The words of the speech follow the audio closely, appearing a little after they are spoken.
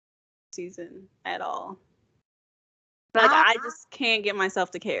season at all. Like, I just can't get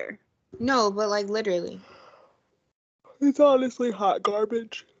myself to care. No, but like literally. It's honestly hot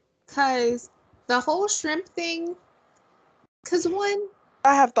garbage. Cause the whole shrimp thing. Cause one.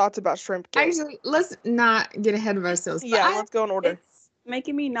 I have thoughts about shrimp cake. Actually, let's not get ahead of ourselves. Yeah, let's go in order. It's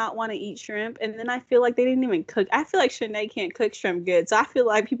making me not want to eat shrimp, and then I feel like they didn't even cook. I feel like Shanae can't cook shrimp good, so I feel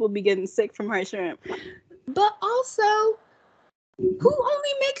like people be getting sick from her shrimp. But also, who only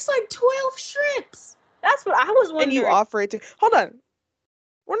makes like 12 shrimps? That's what I was wondering. And you offer it to... Hold on.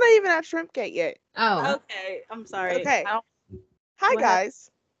 We're not even at shrimp cake yet. Oh. Okay, I'm sorry. Okay. Hi,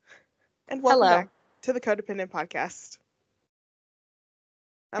 guys. And welcome back to the Codependent Podcast.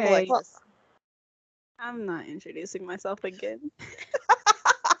 I'm Alexis. I'm not introducing myself again.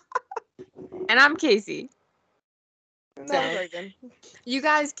 And I'm Casey. So, you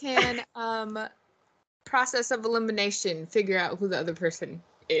guys can process of elimination figure out who the other person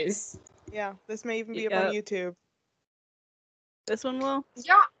is. Yeah, this may even be up on YouTube. This one will?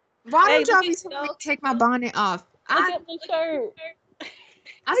 Yeah. Why don't y'all be telling me to take my bonnet off? Look at my shirt.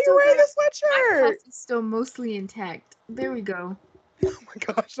 Are you wearing a sweatshirt? My cuff is still mostly intact. There we go. Oh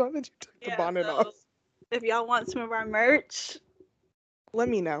my gosh, now that you took the bonnet off. If y'all want some of our merch, let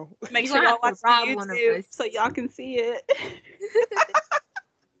me know. Make sure y'all watch YouTube so y'all can see it.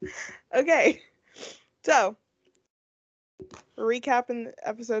 Okay, so recapping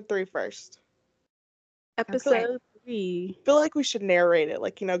episode 3 first. Episode 3. I feel like we should narrate it,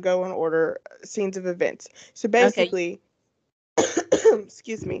 like, go in order, scenes of events. So basically,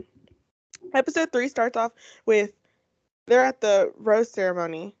 excuse me. Episode 3 starts off with they're at the rose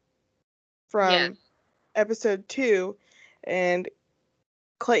ceremony from episode 2, and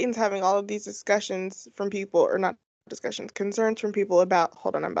Clayton's having all of these discussions from people, or not discussions, concerns from people about,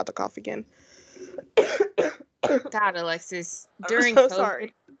 hold on, I'm about to cough again. God, Alexis. During I'm so COVID.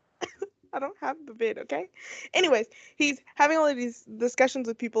 sorry. I don't have the vid, okay? Anyways, he's having all of these discussions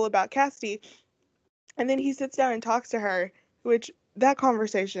with people about Cassidy, and then he sits down and talks to her, which that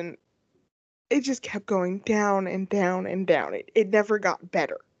conversation, it just kept going down and down and down. It never got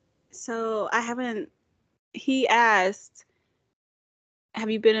better. So he asked, have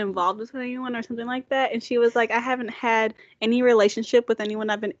you been involved with anyone or something like that? And she was like, I haven't had any relationship with anyone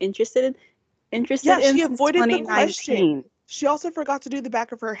I've been interested in she avoided the 2019. question. She also forgot to do the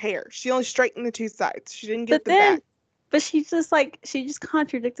back of her hair. She only straightened the 2 sides. She didn't get the back. But she just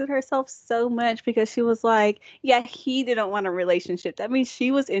contradicted herself so much, because she was like, yeah, he didn't want a relationship. That means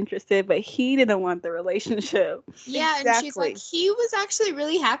she was interested, but he didn't want the relationship. Yeah, exactly. And she's like, he was actually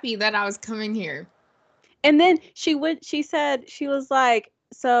really happy that I was coming here. And then she said, she was like,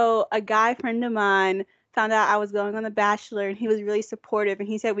 so a guy friend of mine found out I was going on The Bachelor, and he was really supportive, and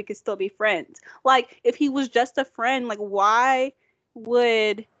he said we could still be friends. Like, if he was just a friend, like, why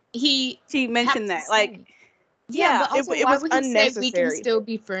would she mention that? Like, yeah, but also, it why was would he unnecessary. say we can still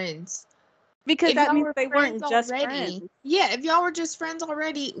be friends? Because that means they weren't just friends. Yeah, if y'all were just friends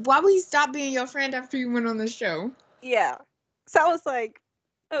already, why would he stop being your friend after you went on the show? Yeah. So I was like,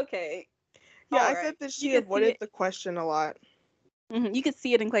 okay. Yeah, I said that she avoided the question a lot. Mm-hmm. You could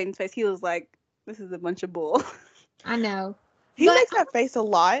see it in Clayton's face. He was like, this is a bunch of bull. I know. He makes that face a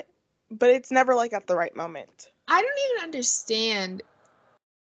lot, but it's never like at the right moment. I don't even understand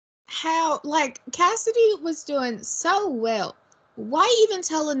how, like, Cassidy was doing so well. Why even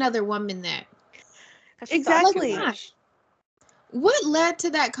tell another woman that? Exactly. What led to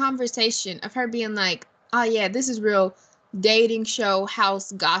that conversation of her being like, oh yeah, this is real dating show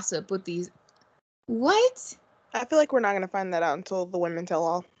house gossip with these... What? I feel like we're not going to find that out until the women tell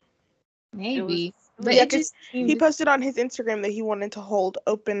all. Maybe. But yeah, he posted on his Instagram that he wanted to hold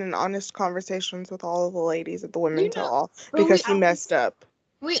open and honest conversations with all of the ladies at the Women Tell All, because he messed up.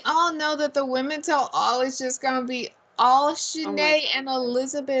 We all know that the Women Tell All is just going to be all Shanae and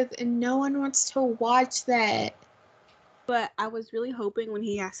Elizabeth, and no one wants to watch that. But I was really hoping when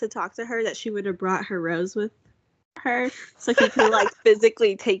he asked to talk to her that she would have brought her rose with her, so he could like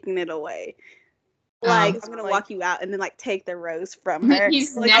physically taking it away. Like, I'm gonna walk you out and then like take the rose from her.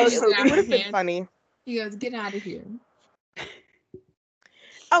 He's like, it would have been funny. He goes, get out of here.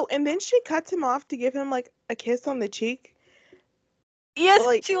 Oh, and then she cuts him off to give him like a kiss on the cheek. Yes,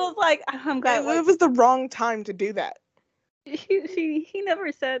 like, she was like, I'm glad. It was the wrong time to do that. He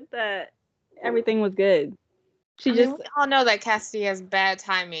never said that everything was good. We all know that Cassidy has bad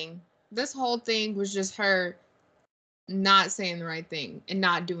timing. This whole thing was just her not saying the right thing and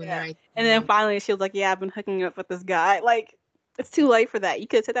not doing the right thing. And then finally she was like, yeah, I've been hooking up with this guy. Like, it's too late for that. You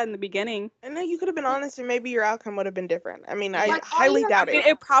could have said that in the beginning. And then you could have been honest, and maybe your outcome would have been different. I mean, I highly doubt it.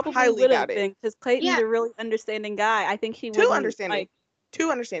 It probably would have been, because Clayton's a really understanding guy. I think he would understanding.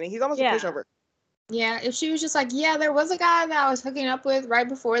 too understanding. He's almost a pushover. Yeah, if she was just like, yeah, there was a guy that I was hooking up with right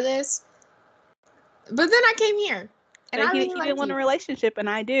before this, but then I came here, and I really he didn't want a relationship, and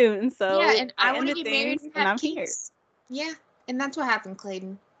I do, and so and I want to ended get married things, and have I'm here. kids. Yeah, and that's what happened,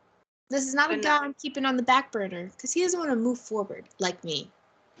 Clayton. This is not a guy I'm keeping on the back burner because he doesn't want to move forward like me.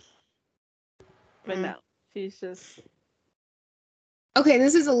 But no, she's just. Okay,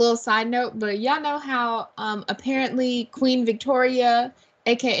 this is a little side note, but y'all know how apparently Queen Victoria,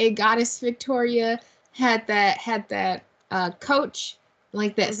 aka Goddess Victoria, had that coach,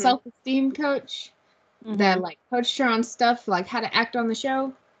 like that self-esteem coach that like coached her on stuff like how to act on the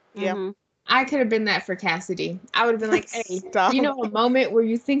show. Yeah. I could have been that for Cassidy. I would have been like, hey, Stop. you know a moment where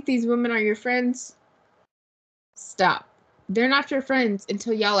you think these women are your friends? Stop. They're not your friends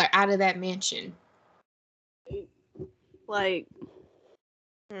until y'all are out of that mansion. Like,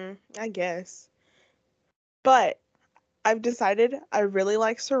 I guess. But I've decided I really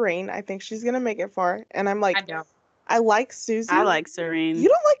like Serene. I think she's gonna make it far. And I'm like, I like Susie. I like Serene. You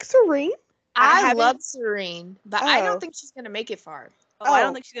don't like Serene? I love Serene, but I don't think she's gonna make it far. Oh, I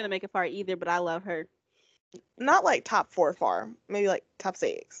don't think she's gonna make it far either, but I love her. Not like top 4 far. Maybe like top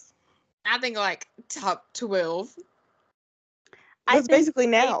 6. I think like top 12. That's basically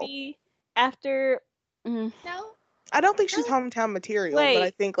now. Maybe after. No. I don't think she's hometown material, but I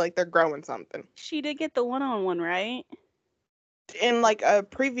think like they're growing something. She did get the one-on-one, right? In like a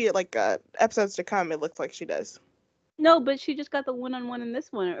previous episodes to come, it looks like she does. No, but she just got the one-on-one in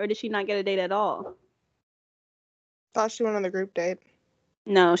this one, or did she not get a date at all? Thought she went on the group date.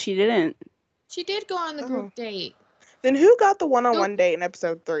 No, she didn't. She did go on the group date. Then who got the one-on-one date in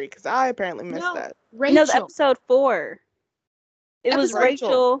episode 3? Because I apparently missed that. Rachel. No, the episode 4. It was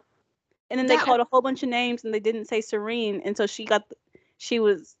Rachel. And then they called a whole bunch of names, and they didn't say Serene, and so she got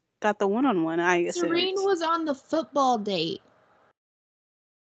the one-on-one. I assumed. Serene was on the football date.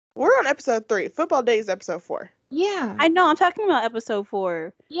 We're on episode 3. Football date is episode 4. Yeah. I know. I'm talking about episode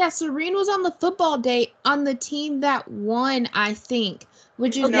 4. Yeah, Serene was on the football date on the team that won, I think.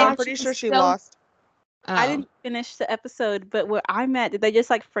 Which is I'm pretty sure she lost. I didn't finish the episode, but where I'm at, did they just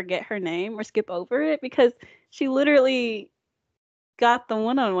like forget her name or skip over it? Because she literally got the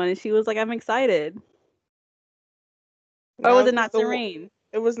one-on-one, and she was like, "I'm excited." Or was it not Serene?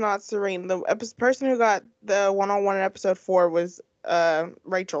 It was not Serene. The person who got the one-on-one in episode 4 was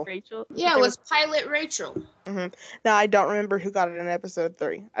Rachel. Yeah, it was Pilot Rachel. Now I don't remember who got it in episode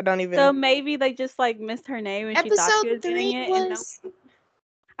 3. I don't even. So maybe they just like missed her name and she thought she was getting it. And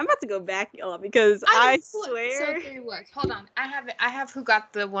I'm about to go back, y'all, because I swear. Episode 3 was. Hold on, I have it. I have who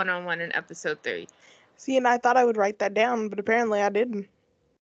got the one-on-one in episode 3. See, and I thought I would write that down, but apparently I didn't.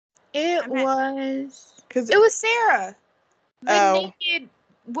 It was Sarah. The naked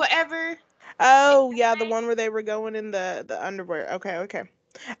whatever. Oh, yeah, the one where they were going in the underwear. Okay.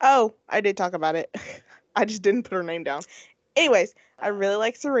 Oh, I did talk about it. I just didn't put her name down. Anyways, I really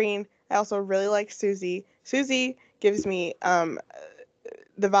like Serene. I also really like Susie. Susie gives me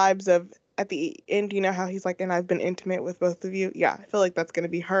the vibes of at the end, you know how he's like, and I've been intimate with both of you. Yeah, I feel like that's going to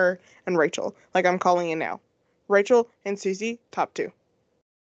be her and Rachel. Like I'm calling it now. Rachel and Susie, top 2.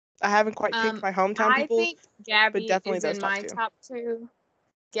 I haven't quite picked my hometown people. I think Gabby but definitely is in my top 2.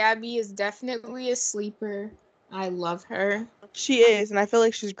 Gabby is definitely a sleeper. I love her. She is, and I feel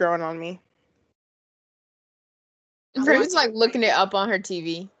like she's growing on me. Brim's like looking it up on her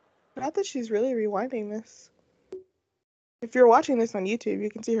TV. Not that she's really rewinding this. If you're watching this on YouTube, you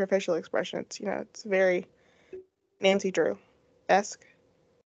can see her facial expressions. You know, it's very Nancy Drew-esque.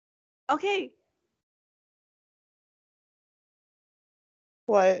 Okay.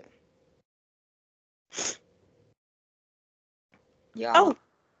 What? Y'all. Oh.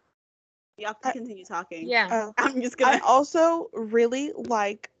 Y'all can continue talking. Yeah. I'm just gonna. I also really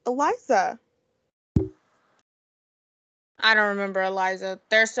like Eliza. I don't remember Eliza.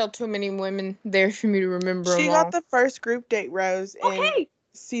 There's still too many women there for me to remember. She got the first group date rose in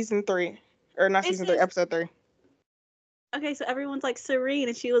season 3. Or not season 3, episode 3. Okay, so everyone's like Serene,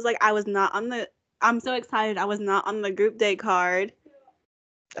 and she was like, I'm so excited I was not on the group date card.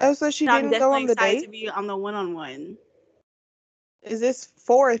 Oh, so she didn't go on the date? I'm definitely excited to be on the one-on-one. Is this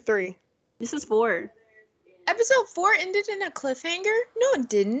 4 or 3? This is 4. Episode 4 ended in a cliffhanger? No, it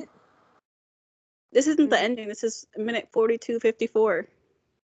didn't. This isn't the ending. This is minute 42:54.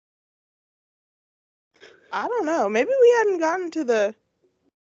 I don't know. Maybe we hadn't gotten to the...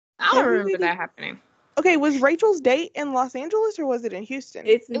 I don't remember that happening. Okay, was Rachel's date in Los Angeles or was it in Houston?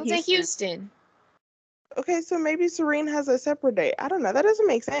 It was in Houston. Okay, so maybe Serene has a separate date. I don't know. That doesn't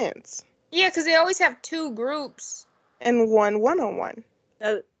make sense. Yeah, because they always have 2 groups. And one-on-one.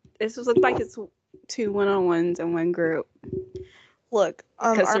 This looks like it's 2 one-on-ones and 1 group. Look,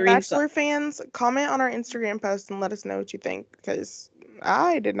 Because our Serene's Bachelor fans, comment on our Instagram post and let us know what you think, because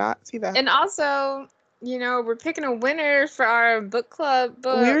I did not see that. And also, we're picking a winner for our book club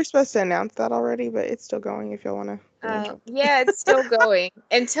book. We were supposed to announce that already, but it's still going if y'all want to. Yeah, it's still going.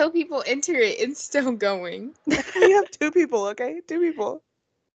 Until people enter it, it's still going. We have 2 people, okay? 2 people.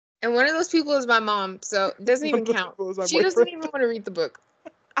 And one of those people is my mom, so it doesn't even count. She doesn't even want to read the book.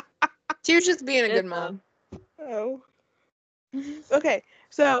 She was just being a good mom. Oh. Okay,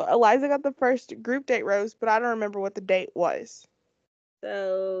 so Eliza got the first group date rose, but I don't remember what the date was.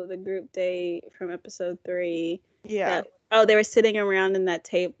 So the group date from episode 3. Yeah. They were sitting around in that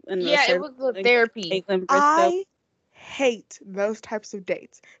tape. It was the therapy. I hate those types of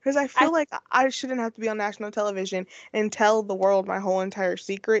dates because I feel like I shouldn't have to be on national television and tell the world my whole entire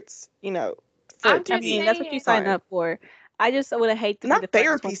secrets, for I'm just saying, that's what you signed up for. I just would have hated to be the not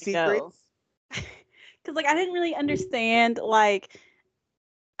therapy first secrets. Because I didn't really understand.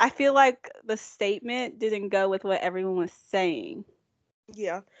 I feel like the statement didn't go with what everyone was saying.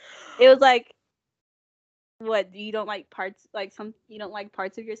 Yeah. It was like, what, you don't like parts, you don't like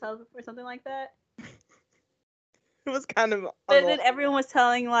parts of yourself or something like that? It was kind of. But then everyone was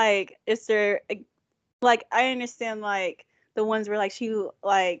telling, is there, I understand, the ones where,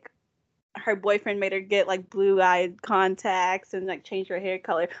 her boyfriend made her get, blue-eyed contacts and, change her hair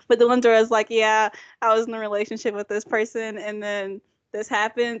color. But the ones where I was like, yeah, I was in a relationship with this person, and then this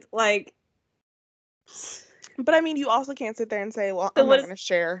happened, But, I mean, you also can't sit there and say, well, I'm not going to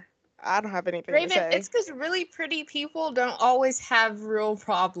share. I don't have anything to say. It's because really pretty people don't always have real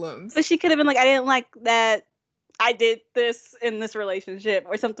problems. But she could have been like, I didn't like that I did this in this relationship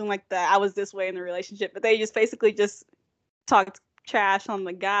or something like that. I was this way in the relationship. But they just basically just talked trash on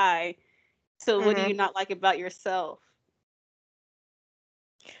the guy. So what do you not like about yourself?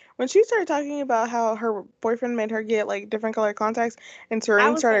 When she started talking about how her boyfriend made her get different color contacts and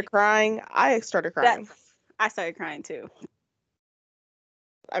Serene started crying, I started crying. I started crying too.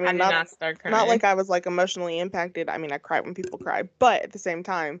 I mean, I did not start crying. Not like I was emotionally impacted. I mean, I cry when people cry, but at the same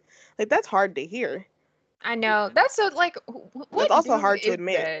time, that's hard to hear. I know. That's what it's also hard to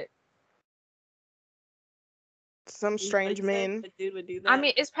admit. That? Some strange men. Dude would do that. I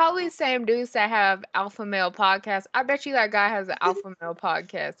mean, it's probably the same dudes that have alpha male podcasts. I bet you that guy has an alpha male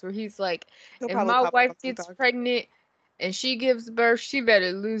podcast where he's like, if my wife gets pregnant and she gives birth, she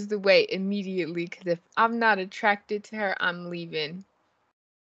better lose the weight immediately because if I'm not attracted to her, I'm leaving.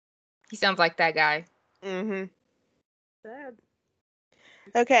 He sounds like that guy. Mm-hmm. Sad.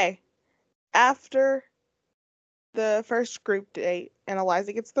 Okay. After the first group date and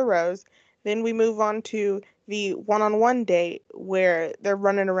Eliza gets the rose, then we move on to the one-on-one date where they're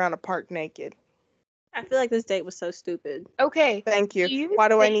running around a park naked. I feel like this date was so stupid. Okay. Thank you. Why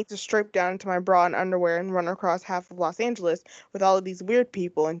do I need to strip down into my bra and underwear and run across half of Los Angeles with all of these weird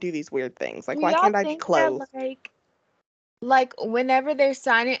people and do these weird things? Why can't I be clothed? Like whenever they're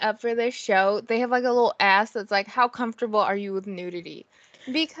signing up for this show, they have a little ask that's like, how comfortable are you with nudity?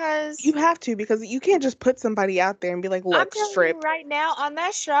 Because you have to, because you can't just put somebody out there and be like, look, I'm telling strip. you right now on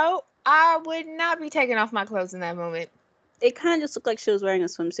that show, I would not be taking off my clothes in that moment. It kind of just looked like she was wearing a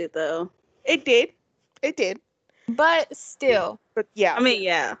swimsuit though. It did. But still. But yeah. I mean,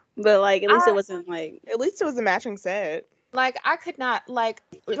 yeah. But at least it wasn't At least it was a matching set. I could not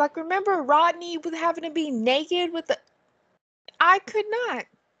remember Rodney with having to be naked with the. I could not.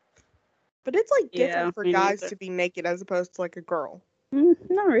 But it's different for guys to be naked as opposed to a girl.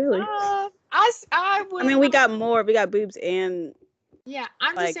 Not really. I would. I mean, we got boobs and. Yeah,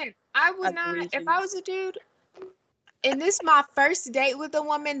 I'm just saying. I would not. Regions. If I was a dude, and this is my first date with a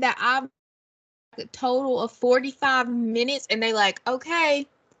woman that I've a total of 45 minutes, and they okay,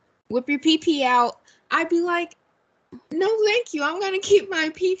 whip your PP out. I'd be like, no, thank you. I'm gonna keep my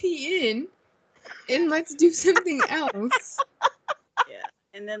PP in, and let's do something else. Yeah,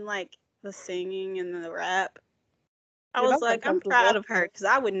 and then the singing and the rap. I was like, I'm proud of her because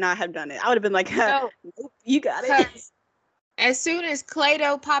I would not have done it. I would have been like, nope, you got it. As soon as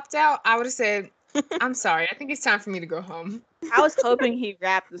Clay-Doh popped out, I would have said, I'm sorry. I think it's time for me to go home. I was hoping he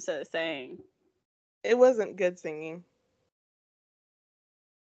rapped instead of saying. It wasn't good singing.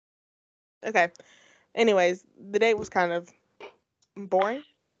 Okay. Anyways, the date was kind of boring.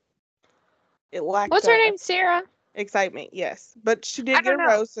 It lacked. What's her name? Sarah? Excitement, yes. But she did get a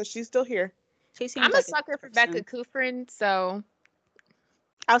rose, so she's still here. I'm a sucker for Becca Kufrin, so.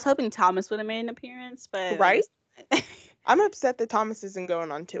 I was hoping Thomas would have made an appearance, but. Right? I'm upset that Thomas isn't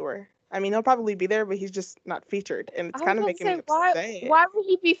going on tour. I mean, he'll probably be there, but he's just not featured, and it's kind of making me upset. Why would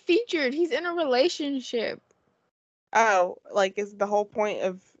he be featured? He's in a relationship. Oh, is the whole point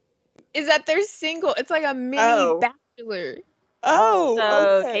of... Is that they're single. It's like a mini Bachelor. Oh,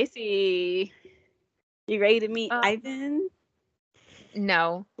 So, okay. Casey, you ready to meet Uh, Ivan?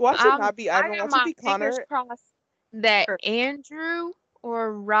 no. Watch it not be I Ivan. got Watch it my be fingers Connor. crossed that Or- Andrew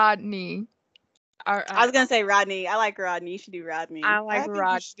or Rodney are. I was gonna say Rodney. I like Rodney. You should do Rodney. I I like think you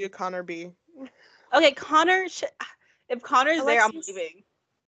Rod. should do Connor B. Okay, Connor. If Connor's there, I'm Alexis, leaving.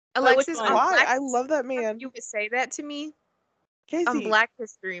 Wait, which Alexis, one? on Why? Black I History love that Month, man. you would say that to me on Casey, Black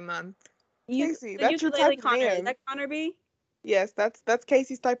History Month. Casey, The that's your ukulele type of Connor. Is man. that Connor B? Yes, that's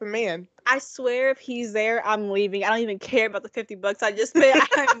Casey's type of man. I swear, if he's there, I'm leaving. I don't even care about the $50 I just spent.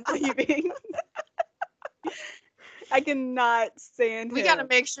 I'm leaving. I cannot stand We gotta him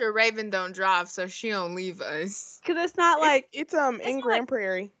make sure Raven don't drive so she don't leave us. because it's not like It's it's in not Grand like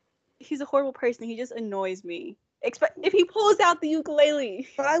Prairie. he's a horrible person. He just annoys me. If he pulls out the ukulele.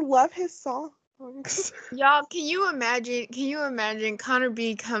 But I love his songs. Y'all, can you imagine? Can you imagine? Connor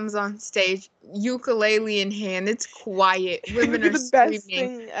B comes on stage, ukulele in hand. It's quiet. It would Women be are the best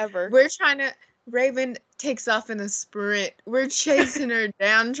screaming. thing ever. We're trying to. Raven takes off in a sprint. We're chasing her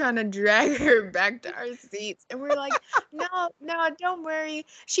down, trying to drag her back to our seats, and we're like, "No, no, don't worry.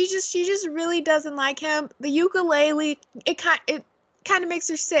 She just really doesn't like him. The ukulele, it kind of makes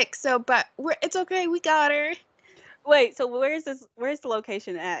her sick. So, but it's okay. We got her." Wait, so where's this? Where's the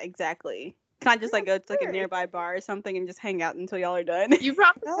location at exactly? Can I just like go to like a Sure. nearby bar or something and just hang out until y'all are done? You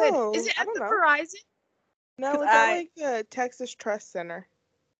probably could. No, Is it I at don't the know. Verizon? No, 'Cause it's at like the Texas Trust Center.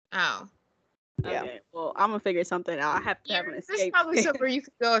 Oh. Yeah. Okay, well, I'm gonna figure something out. I have to have an There's escape. probably somewhere you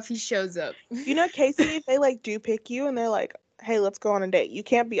could go if he shows up. You know, Casey, if they like do pick you and they're like, "Hey, let's go on a date," you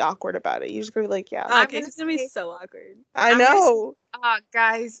can't be awkward about it. You just gotta be like, "Yeah." Oh, I'm okay, gonna it's gonna be say, so awkward. I I'm gonna say, know.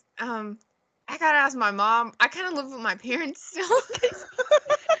 guys, I gotta ask my mom. I kind of live with my parents still,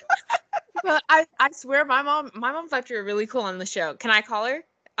 but I swear my mom's actually really cool on the show. Can I call her?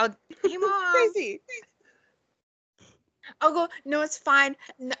 Hey mom. Casey. I'll go. No, it's fine.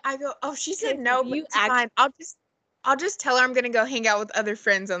 No, I go. Oh, she said Casey, no, do but you it's fine. I'll just tell her I'm gonna go hang out with other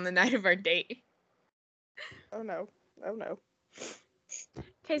friends on the night of our date. Oh no. Oh no.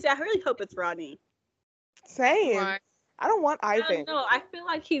 Casey, I really hope it's Rodney. Same. Why? I don't want I Ivan don't know. I feel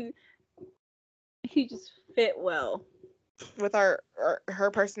like he just fit well. with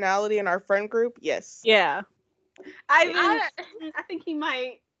her personality and our friend group. Yes. Yeah, Ivan. I, I think he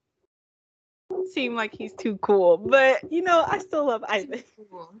might seem like he's too cool, but I still love Ivan.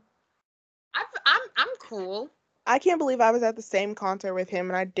 cool. I'm cool. I can't believe I was at the same concert with him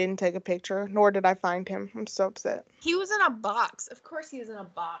and I didn't take a picture, nor did I find him. I'm so upset. He was in a box. Of course, he was in a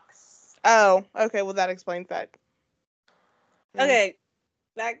box. Oh, okay. Well, that explains that. Okay,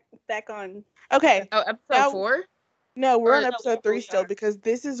 back on. Okay. Oh, episode Now, 4? no, we're on Or episode 3 still because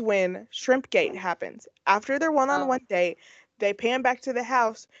this is when Shrimpgate happens. After their one-on-one date, they pan back to the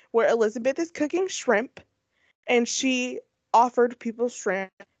house where Elizabeth is cooking shrimp, and she offered people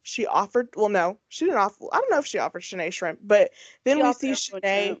shrimp. She offered, well, no, she didn't offer. I don't know if she offered Shanae shrimp, but then She we offered see everyone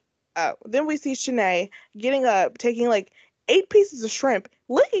Shanae. shrimp. Then we see Shanae getting up, taking like 8 pieces of shrimp,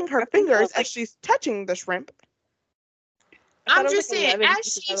 licking her I think it fingers was, like- as she's touching the shrimp. I thought I'm it was, just like, saying, 11 as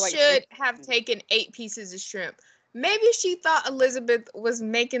pieces she out of, like, should have taken 8 pieces of shrimp. Maybe she thought Elizabeth was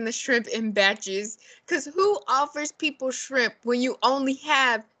making the shrimp in batches. Because who offers people shrimp when you only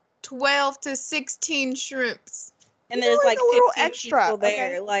have 12 to 16 shrimps? And You there's know, like like a little 15 extra, people there.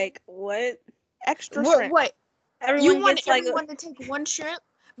 okay? Like what? Extra What? shrimp. What? Everyone You want gets like everyone to take one shrimp?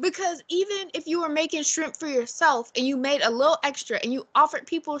 Because even if you were making shrimp for yourself and you made a little extra and you offered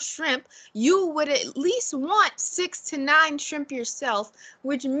people shrimp, you would at least want 6 to 9 shrimp yourself,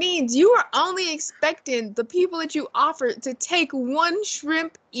 which means you are only expecting the people that you offered to take 1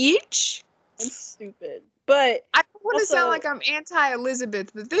 shrimp each. it's stupid. But I don't want to also, sound like I'm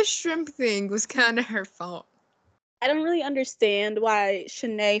anti-Elizabeth, but this shrimp thing was kind of her fault. I don't really understand why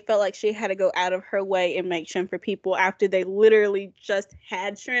Shanae felt like she had to go out of her way and make shrimp for people after they literally just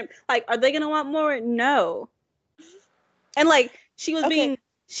had shrimp. Like, are they gonna want more? No. And like she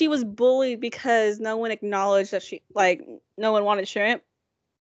was bullied because no one acknowledged that no one wanted shrimp.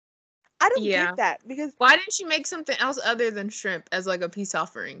 I don't Yeah. get that because Why didn't she make something else other than shrimp as like a peace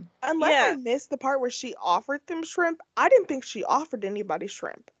offering? unless I Yeah. missed the part where she offered them shrimp, I didn't think she offered anybody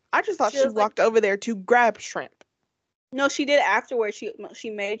shrimp. I just thought She she was like- walked over there to grab shrimp. No, she did afterwards. She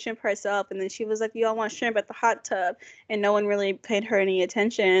made shrimp herself, and then she was like, "Y'all want shrimp at the hot tub?" And no one really paid her any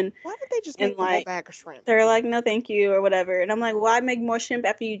attention. Why did they just And make the whole like bag of shrimp? they're like, "No, thank you," or whatever. And I'm like, "Why make more shrimp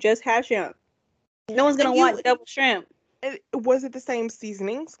after you just have shrimp? No one's gonna And want double shrimp." was it the same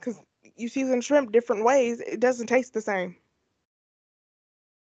seasonings? Because you season shrimp different ways. It doesn't taste the same.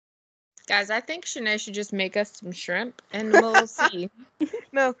 Guys, I think Shanae should just make us some shrimp and we'll see.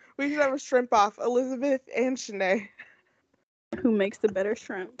 No, we should have a shrimp off, Elizabeth and Shanae. Who makes the better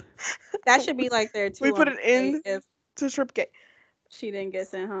shrimp? That should be like there too. We put on an end if to Shrimp Gate. she didn't get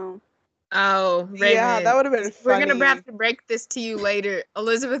sent home. Oh, Raven. Yeah, that would have been We're funny. gonna have to break this to you later.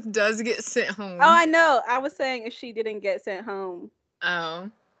 Elizabeth does get sent home. Oh, I know. I was saying if she didn't get sent home. Oh.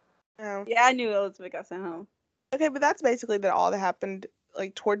 Oh. Yeah, I knew Elizabeth got sent home. Okay, but that's basically all that happened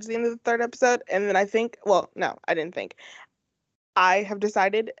like towards the end of the third episode. And then I think, well, no, I didn't think. I have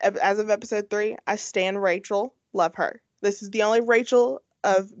decided as of episode 3, I stan Rachel. Love her. This is the only Rachel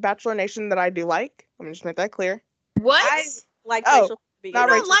of Bachelor Nation that I do like. Let me just make that clear. What? I like Oh, Rachel. You not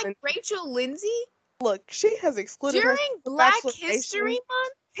don't Rachel like Lindsay. Rachel Lindsay? Look, she has excluded her During from Black Bachelor History Nation.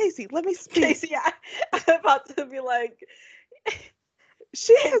 Month? Casey, let me speak. Casey, I'm about to be like,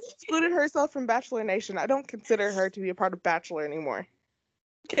 She has excluded herself from Bachelor Nation. I don't consider her to be a part of Bachelor anymore.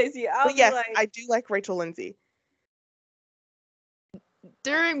 Casey, I'll But be yes, like, I do like Rachel Lindsay.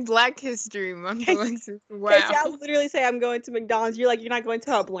 During Black History Month, Casey- Alexis. Wow. Casey, I'll literally say I'm going to McDonald's. You're like, you're not going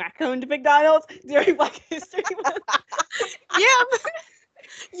to a black-owned McDonald's during Black History Month. Yeah,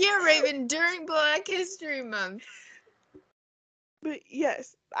 yeah, Raven, during Black History Month. But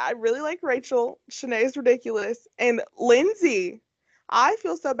yes, I really like Rachel. Shanae is ridiculous. And Lindsay, I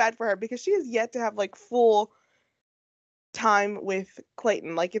feel so bad for her because she has yet to have like full time with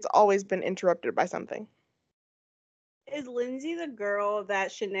Clayton. Like it's always been interrupted by something. Is Lindsay the girl that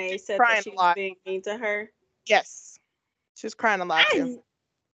Shanae She's said crying that she a was lot. being mean to her? Yes. She's crying a lot too.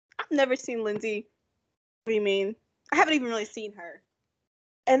 I've never seen Lindsay be mean. I haven't even really seen her.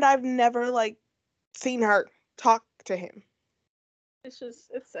 And I've never like seen her talk to him. It's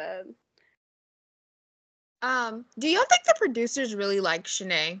sad. Do y'all think the producers really like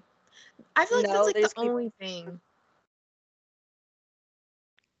Shanae? I feel like No, that's like they the just keep- only thing.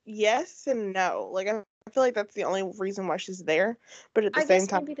 Yes and no. Like I feel like that's the only reason why she's there. But at the I same guess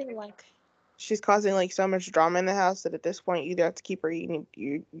time, maybe they like. she's causing like so much drama in the house that at this point you either have to keep her or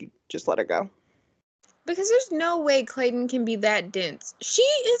you just let her go. Because there's no way Clayton can be that dense. She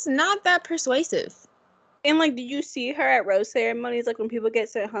is not that persuasive. And like, do you see her at rose ceremonies? Like when people get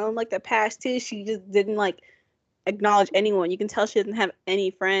sent home, like the past two, she just didn't like acknowledge anyone. You can tell she didn't have any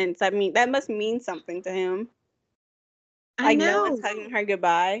friends. I mean, that must mean something to him. I Like know. no one's hugging her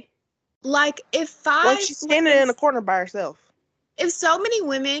goodbye. Like if Like she's standing in a corner by herself. If so many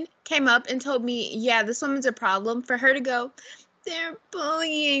women came up and told me, yeah, this woman's a problem, for her to go, they're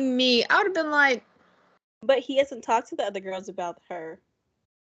bullying me, I would have been like. But he hasn't talked to the other girls about her.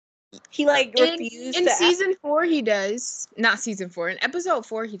 He like refused in to season 4 he does. Not season 4, in episode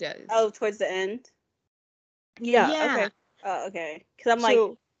 4 he does. Oh, towards the end. Yeah. Yeah. Okay. Oh, okay. Because I'm like,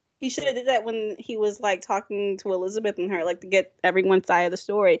 So he should have did that when he was like talking to Elizabeth and her, like to get everyone's side of the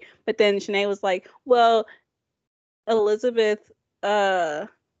story. But then Shanae was like, well, Elizabeth has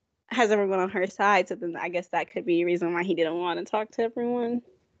everyone on her side, so then I guess that could be a reason why he didn't want to talk to everyone.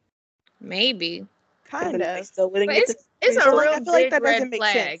 Maybe. kind of. Still wouldn't But get to it's a So, real I feel like big that doesn't red make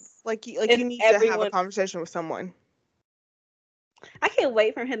flag. sense. Like you If need to have a everyone- conversation with someone. I can't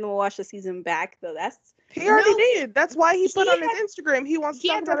wait for him to watch the season back though. He already No, did. That's why he put he on his Instagram. He wants to He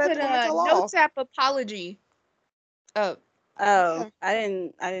talk had to about it at put the Women's a Law. notes app apology up. Oh, Yeah. I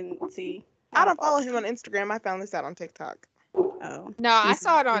didn't see. I don't follow him on Instagram. I found this out on TikTok. Oh. No, I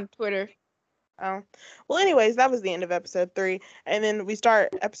saw it on Twitter. Oh. Well, anyways, that was the end of episode 3. And then we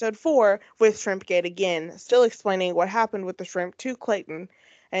start episode 4 with Shrimpgate again, still explaining what happened with the shrimp to Clayton.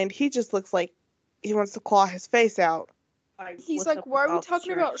 And he just looks like he wants to claw his face out. He's like, why are we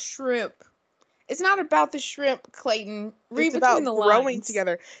talking about shrimp? It's not about the shrimp, Clayton. Read It's between about the growing lines.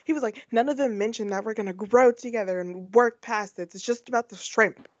 together. He was like, none of them mentioned that we're going to grow together and work past this. It's just about the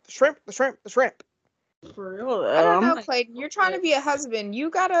shrimp. The shrimp, the shrimp, the shrimp. For real, I don't know, Clayton. You're trying to be a husband. You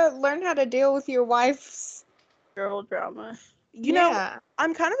gotta learn how to deal with your wife's girl drama. You know,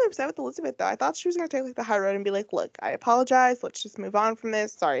 I'm kind of upset with Elizabeth, though. I thought she was going to take like the high road and be like, look, I apologize. Let's just move on from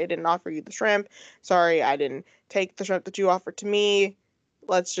this. Sorry, I didn't offer you the shrimp. Sorry, I didn't take the shrimp that you offered to me.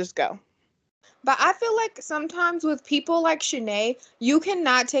 Let's just go. But I feel like sometimes with people like Shanae, you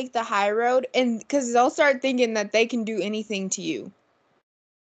cannot take the high road, and because they'll start thinking that they can do anything to you.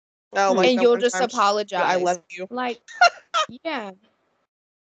 Oh, like and that you'll one just time apologize. I love you. Like, yeah.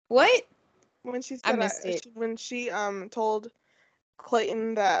 What? When she I said missed it. when she told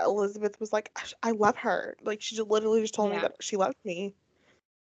Clayton that Elizabeth was like, I love her. Like she just literally just told me Yeah. that she loved me.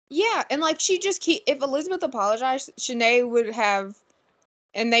 Yeah, and like she just if Elizabeth apologized, Shanae would have,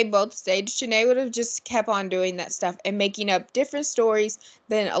 and they both stayed, Shanae would have just kept on doing that stuff and making up different stories.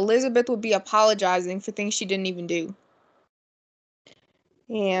 Then Elizabeth would be apologizing for things she didn't even do.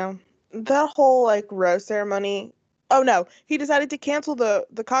 Yeah. That whole like rose ceremony Oh no, he decided to cancel the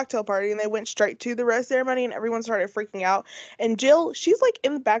cocktail party, and they went straight to the rose ceremony, and everyone started freaking out. And Jill, she's like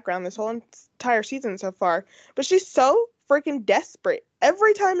in the background this whole entire season so far, but she's so freaking desperate.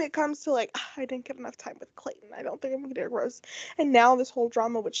 Every time it comes to like, I didn't get enough time with Clayton, I don't think I'm gonna get a rose. And now this whole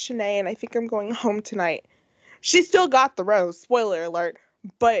drama with Shanae, and I think I'm going home tonight. She still got the rose, spoiler alert,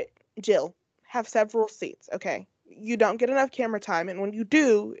 but Jill, have several seats, okay? You don't get enough camera time, and when you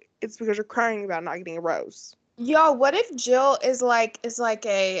do, it's because you're crying about not getting a rose. Yo, what if Jill is like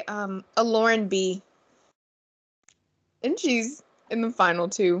a Lauren B, and she's in the final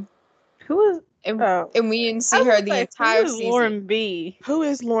two, Who is? and Oh, we didn't I see was her gonna the say, who entire is season. Lauren B? Who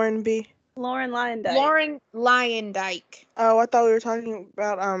is Lauren B? Lauren Lyondike. Lauren Lyondike. Oh, I thought we were talking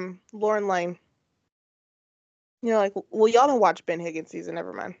about Lauren Lane. You know, like, well, y'all don't watch Ben Higgins season,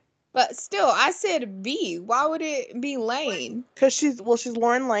 never mind. But still, I said B. Why would it be Lane? Because she's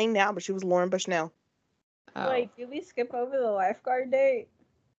Lauren Lane now, but she was Lauren Bushnell. Oh. Wait, did we skip over the lifeguard date?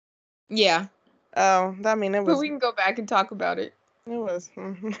 Yeah. Oh, I mean, it was. But we can go back and talk about it. It was.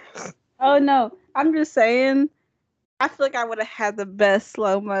 Oh no, I'm just saying. I feel like I would have had the best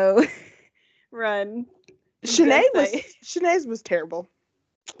slow mo run. Shanae's was terrible.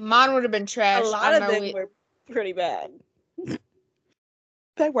 Mine would have been trash. A lot of them were pretty bad.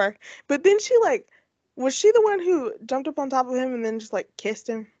 They were, but then she was she the one who jumped up on top of him and then just like kissed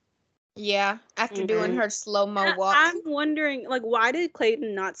him? Yeah, after doing her slow mo walk. I'm wondering, like, why did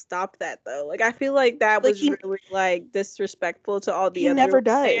Clayton not stop that though? Like, I feel like that was really like disrespectful to all the other. He never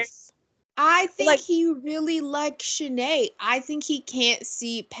does. I think he really likes Shanae. I think he can't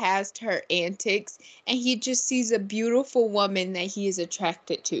see past her antics, and he just sees a beautiful woman that he is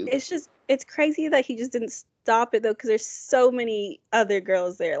attracted to. It's crazy that he just didn't stop it though, because there's so many other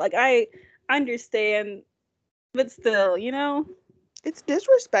girls there. Like, I understand, but still, you know, it's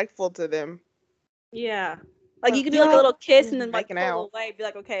disrespectful to them. Yeah, like you can do like a little kiss and then like pull away, be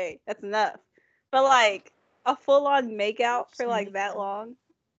like, okay, that's enough. But like a full on make out for like that long.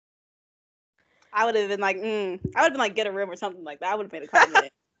 I would have been like, I would have been like, get a room or something like that. I would have made a comment.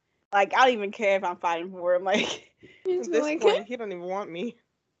 Like, I don't even care if I'm fighting for him. Like, at this point, he don't even want me.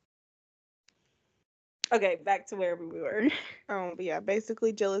 Okay, back to where we were. Oh, but yeah,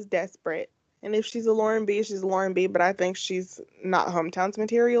 basically Jill is desperate. And if she's a Lauren B, she's a Lauren B, but I think she's not Hometowns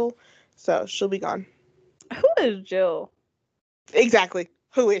material, so she'll be gone. Who is Jill? Exactly.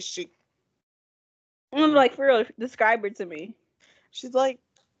 Who is she? I'm like, for real, describe her to me. She's like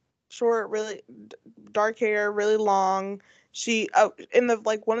short, really dark hair, really long. She in the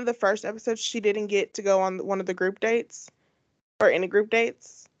one of the first episodes, she didn't get to go on one of the group dates or any group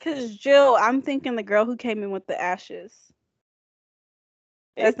dates. Cause Jill, I'm thinking the girl who came in with the ashes.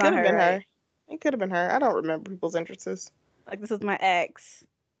 It could have been her. It could have been her. I don't remember people's entrances. Like, this is my ex.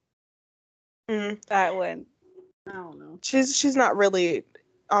 That one. I don't know. She's not really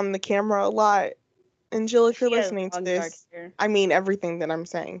on the camera a lot. And Jill, if you're listening to this, I mean everything that I'm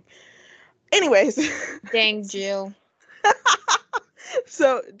saying. Anyways. Dang, Jill.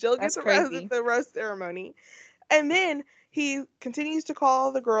 So Jill gets a rose at the rose ceremony. And then he continues to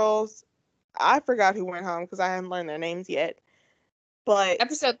call the girls. I forgot who went home because I haven't learned their names yet. But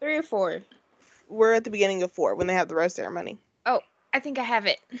episode 3 or 4? We're at the beginning of 4 when they have the rose ceremony. Oh, I think I have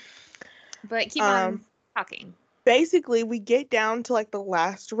it. But keep on talking. Basically, we get down to like the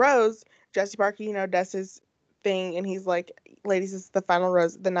last rose. Jesse Parker, does his thing, and he's like, ladies, this is the final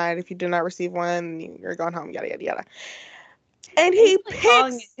rose of the night. If you do not receive one, you're going home, yada, yada, yada. And he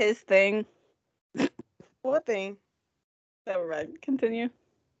picks his thing. What thing? Never mind. Continue.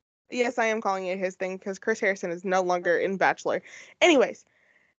 Yes, I am calling it his thing because Chris Harrison is no longer in Bachelor. Anyways,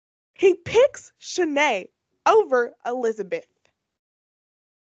 he picks Shanae over Elizabeth.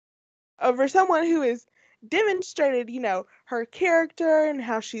 Over someone who is demonstrated, her character and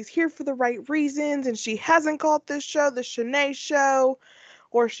how she's here for the right reasons, and she hasn't called this show the Shanae show,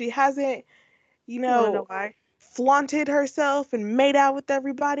 or she hasn't, flaunted herself and made out with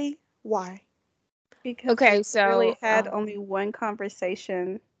everybody. Why? Because he really had only one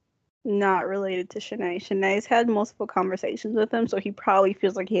conversation not related to Shanae. Shanae's had multiple conversations with him, so he probably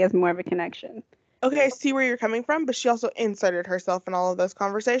feels like he has more of a connection. Okay, I see where you're coming from, but she also inserted herself in all of those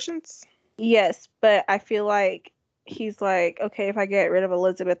conversations. Yes, but I feel like he's like, okay, if I get rid of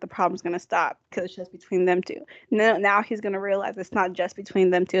Elizabeth, the problem's going to stop because it's just between them two. Now he's going to realize it's not just between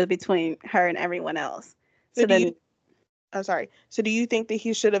them two, it's between her and everyone else. So do you think that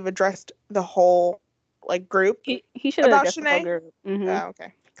he should have addressed the whole group? He should have addressed Shanae? the whole group. Mm-hmm. Oh,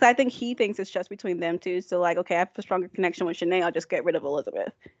 okay. Because I think he thinks it's just between them two. So okay, I have a stronger connection with Shanae, I'll just get rid of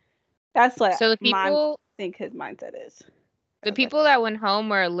Elizabeth. That's I think his mindset is. The people that went home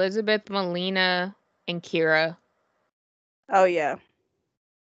were Elizabeth, Melina, and Kira. Oh yeah.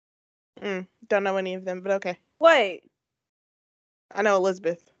 Don't know any of them, but okay. Wait. I know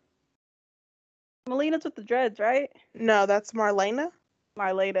Elizabeth. Melina's with the dreads, right? No, that's Marlena.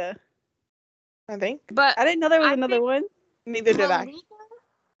 Marlena. I think. But I didn't know there was another one. Neither did I. Melina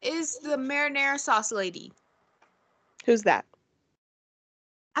is the marinara sauce lady. Who's that?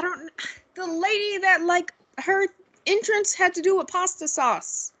 I don't. The lady that like her entrance had to do with pasta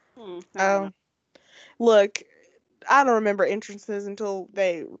sauce. Oh, look, I don't remember entrances until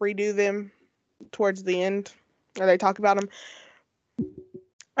they redo them towards the end, or they talk about them.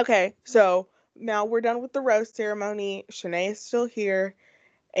 Okay, so now we're done with the rose ceremony. Shanae is still here,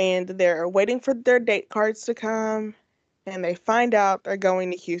 and they're waiting for their date cards to come, and they find out they're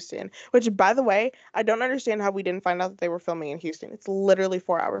going to Houston. Which, by the way, I don't understand how we didn't find out that they were filming in Houston. It's literally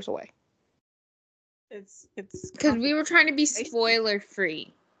 4 hours away. It's because we were trying to be spoiler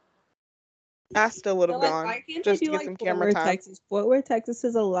free. I still would have like, gone why can't just they to do, get some like, camera Fort Worth, time. Texas? Fort Worth, Texas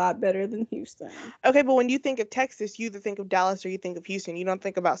is a lot better than Houston. Okay, but when you think of Texas, you either think of Dallas or you think of Houston. You don't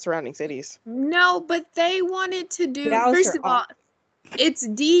think about surrounding cities. No, but they wanted to do. Dallas First are of all, it's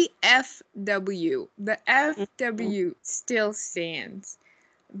DFW. The Mm-hmm. FW still stands,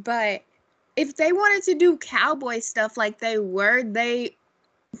 but if they wanted to do cowboy stuff like they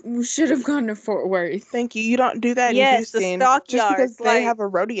should have gone to Fort Worth. Thank you. You don't do that in Yes, the Houston. Just because stockyards, they like, have a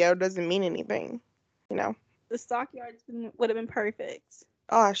rodeo doesn't mean anything. You know? the stockyards would have been perfect.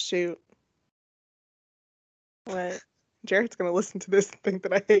 Oh, shoot. What? Jared's going to listen to this and think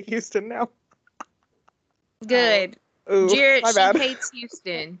that I hate Houston now. Good. Ooh, Jared, my she bad. hates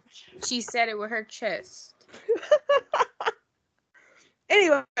Houston. She said it with her chest.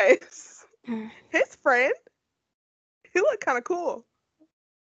 Anyways, his friend, he looked kind of cool.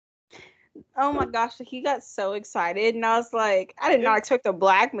 Oh my gosh, he got so excited, and I was like, I did not expect a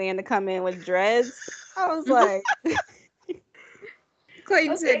black man to come in with dreads. I was like,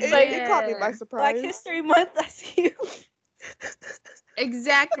 Clayton said, It caught me by surprise. Black History Month, that's you.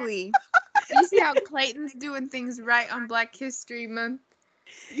 Exactly. You see how Clayton's doing things right on Black History Month?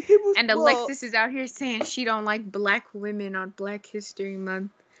 And Alexis is out here saying she don't like black women on Black History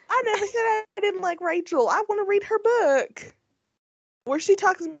Month. I never said I didn't like Rachel. I want to read her book where she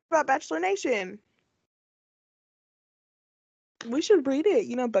talks about Bachelor Nation. We should read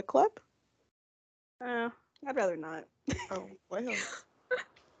it, book club. I'd rather not. Oh, well.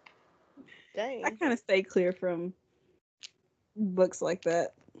 Dang. I kind of stay clear from books like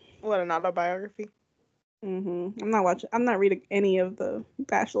that. What, an autobiography? I'm not reading any of the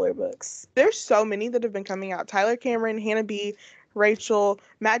Bachelor books. There's so many that have been coming out. Tyler Cameron, Hannah B, Rachel,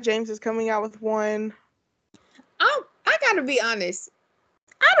 Matt James is coming out with one. Oh, I gotta be honest.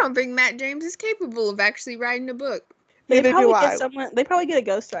 I don't think Matt James is capable of actually writing a book. Neither do I. They probably get a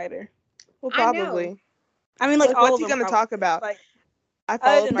ghostwriter. Well, probably. I mean, like, what's he gonna talk about? Like, I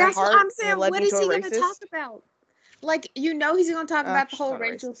followed my that's heart. What I'm saying. What is he gonna talk about? Like, he's gonna talk about the whole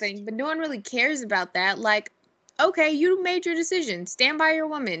Rachel racist. thing, but no one really cares about that. Like, okay, you made your decision. Stand by your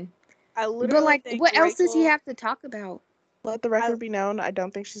woman. But like, what else does he have to talk about? Let the record be known. I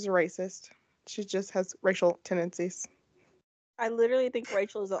don't think she's a racist. She just has racial tendencies. I literally think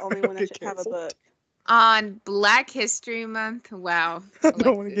Rachel is the only one that should have a book. On Black History Month? Wow. I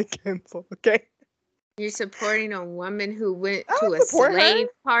don't want to get canceled, okay? You're supporting a woman who went to a slave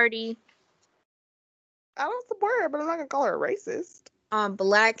party. I don't support her, but I'm not going to call her a racist. On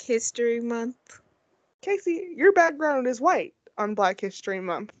Black History Month? Casey, your background is white on Black History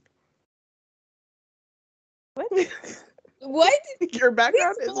Month. What? What? Your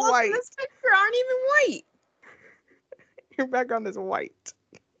background is white. In this picture aren't even white. Your background is white.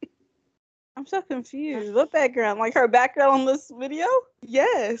 I'm so confused. What background? Like her background on this video?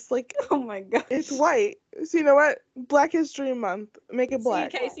 Yes. Like, oh my god, it's white. So you know what? Black History Month. Make it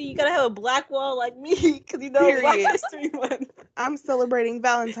black. See, Casey, you gotta have a black wall like me, because Black History Month. I'm celebrating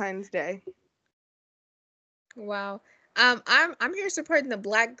Valentine's Day. Wow. I'm here supporting the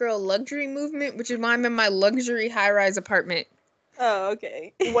Black girl luxury movement, which is why I'm in my luxury high-rise apartment. Oh,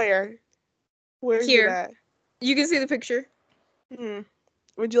 okay. Where? Where's here. it at? You can see the picture.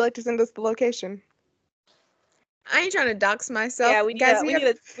 Would you like to send us the location? I ain't trying to dox myself. Yeah, we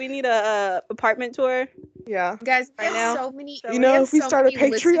need a apartment tour. Yeah. Guys, right now. So many. If we start a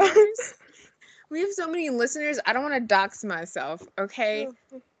Patreon. We have so many listeners. I don't want to dox myself, okay?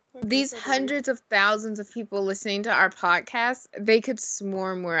 These hundreds of thousands of people listening to our podcast, they could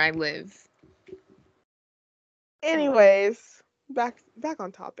swarm where I live. Anyways, back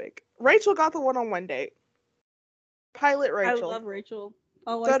on topic. Rachel got the one-on-one date. Pilot Rachel. I love Rachel.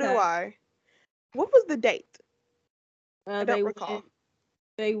 Oh, so do I. What was the date? I don't recall.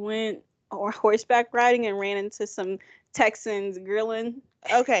 They went horseback riding and ran into some Texans grilling.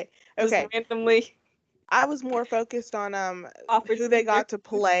 Okay. Just randomly. I was more focused on Offered who to they be their got to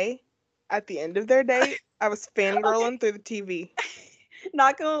play at the end of their date. I was fangirling through the TV.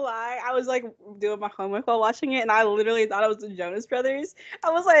 Not gonna lie, I was like doing my homework while watching it, and I literally thought it was the Jonas Brothers. I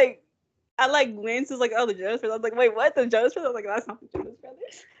was like, I like glanced, was like, oh, the Jonas Brothers. I was like, wait, what? The Jonas Brothers? I was like, that's not the Jonas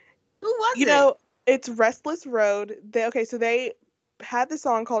Brothers. Who was You it? know, it's Restless Road. So they had the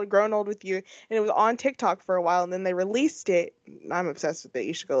song called Grown Old With You, and it was on TikTok for a while, and then they released it. I'm obsessed with it.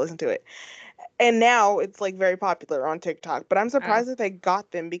 You should go listen to it. And now it's like very popular on TikTok. But I'm surprised that they got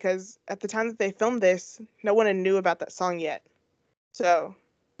them, because at the time that they filmed this, no one knew about that song yet. So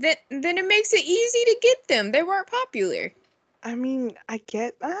then it makes it easy to get them. They weren't popular. I mean, I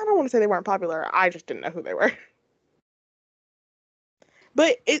don't want to say they weren't popular. I just didn't know who they were.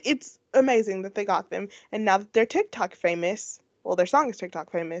 But it's amazing that they got them. And now that they're TikTok famous, well, their song is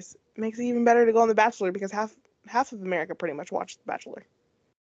TikTok famous, it makes it even better to go on The Bachelor, because half of America pretty much watched The Bachelor.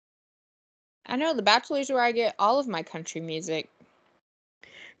 I know The Bachelor's where I get all of my country music.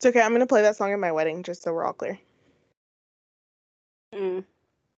 It's okay. I'm going to play that song at my wedding, just so we're all clear.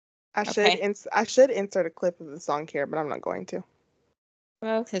 I should insert a clip of the song here, but I'm not going to.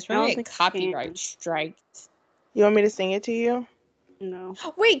 Well, because we're going to get copyright strike. You want me to sing it to you? No.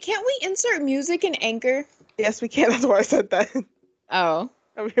 Wait, can't we insert music in Anchor? Yes, we can. That's why I said that. Oh.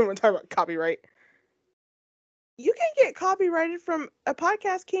 I mean, we're talking about copyright. You can get copyrighted from a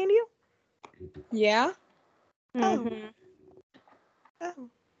podcast, can you? Yeah. Mm-hmm. Oh.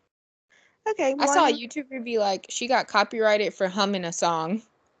 Okay. I saw a YouTube review like she got copyrighted for humming a song.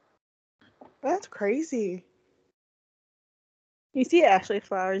 That's crazy. You see Ashley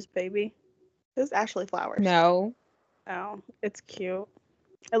Flowers' baby? Who's Ashley Flowers? No. Oh, it's cute.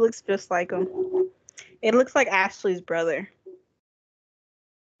 It looks just like him. It looks like Ashley's brother.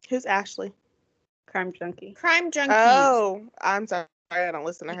 Who's Ashley? Crime Junkie. Crime Junkie. Oh, I'm sorry. I don't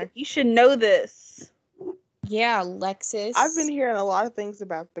listen to her. You should know this. Yeah, Lexus. I've been hearing a lot of things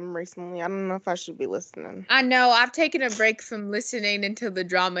about them recently. I don't know if I should be listening. I know. I've taken a break from listening until the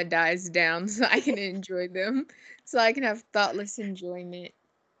drama dies down so I can enjoy them. So I can have thoughtless enjoyment.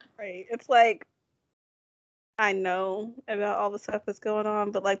 Right. It's like, I know about all the stuff that's going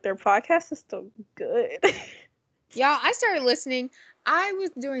on, but like their podcast is still good. Y'all, I started listening. I was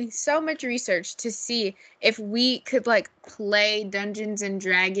doing so much research to see if we could like play Dungeons and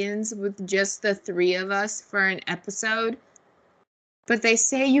Dragons with just the three of us for an episode. But they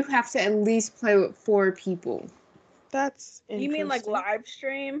say you have to at least play with 4 people. That's interesting. You mean like live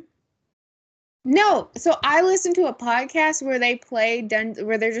stream? No, so I listened to a podcast where they play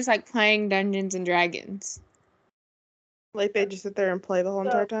where they're just like playing Dungeons and Dragons. Like they just sit there and play the whole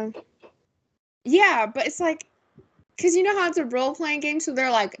entire time? Yeah, but it's like, because you know how it's a role-playing game, so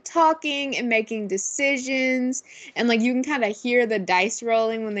they're like talking and making decisions, and like you can kind of hear the dice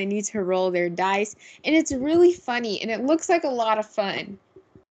rolling when they need to roll their dice, and it's really funny, and it looks like a lot of fun.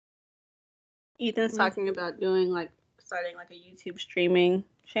 Ethan's talking about starting like a YouTube streaming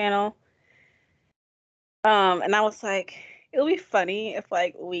channel. And I was like, it would be funny if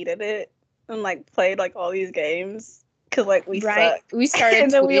like we did it and like played like all these games, because like we suck. We started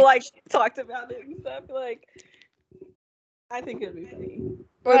and then Twitch. we like talked about it and stuff. Like, I think it'd be funny.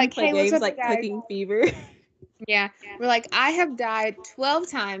 Or like, play hey, games what's up, like guys? Cooking Fever. Yeah, we're like, I have died 12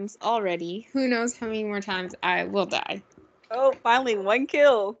 times already. Who knows how many more times I will die? Oh, finally 1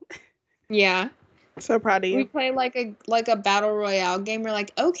 kill. Yeah. So proud of you. We play like a battle royale game. We're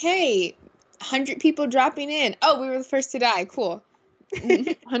like, okay, 100 people dropping in. Oh, we were the first to die. Cool.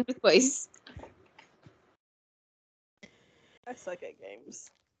 100th place. I suck at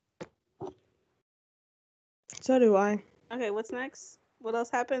games. So do I. Okay, what's next? What else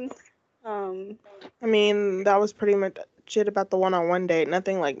happened? I mean, that was pretty much it about the one-on-one date.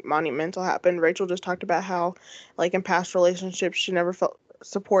 Nothing like monumental happened. Rachel just talked about how, like in past relationships, she never felt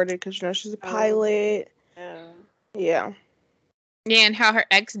supported because she's a pilot. Yeah. Yeah, and how her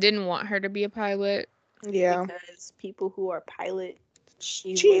ex didn't want her to be a pilot. Yeah. Because people who are pilots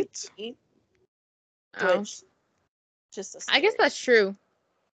cheat. Which, just I guess that's true.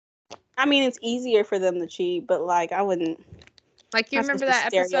 I mean, it's easier for them to cheat, but like I wouldn't. Like, you remember that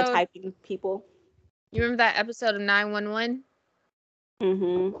episode? Stereotyping people. You remember that episode of 911?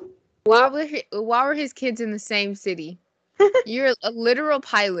 Mm-hmm. Why were his kids in the same city? You're a literal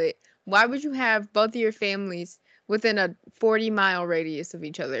pilot. Why would you have both of your families within a 40-mile radius of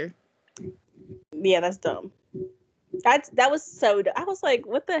each other? Yeah, that's dumb. That was so dumb. I was like,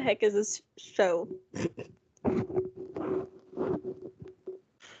 what the heck is this show?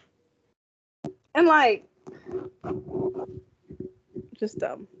 And like, just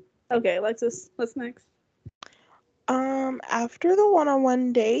dumb. Okay, Alexis, what's next? After the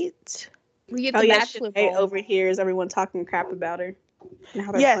one-on-one date. We get Oh the yeah, bachelor Shanae ball. overhears everyone talking crap about her and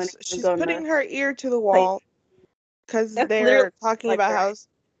how they're planning Yes, on she's going putting to her ear to the Clayton. wall because That's literally they're talking like about her. how,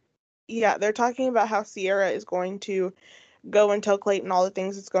 yeah, they're talking about how Sierra is going to go and tell Clayton all the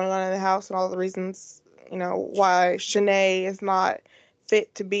things that's going on in the house and all the reasons, why Shanae is not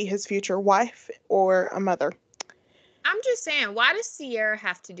fit to be his future wife or a mother. I'm just saying, why does Sierra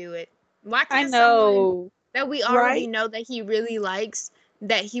have to do it? Why I can't someone know. that we already Right? know that he really likes,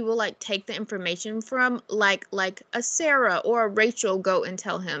 that he will like take the information from, like a Sarah or a Rachel, go and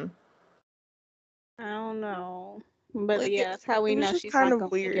tell him? I don't know. But Like, yeah, that's how it we was know just she's kind not of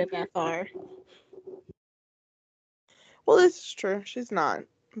going to weird. get that far. Well, this is true. She's not,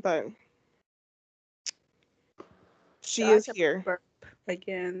 but So she I is took here. burp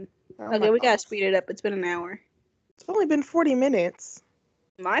again. Oh Okay, my we gotta gosh. speed it up. It's been an hour. It's only been 40 minutes.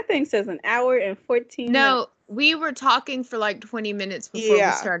 My thing says an hour and 14 minutes. No, we were talking for like 20 minutes before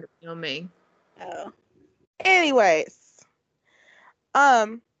we Yeah. started filming. Oh. Anyways,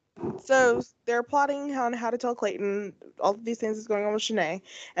 so they're plotting on how to tell Clayton all of these things that's going on with Shanae,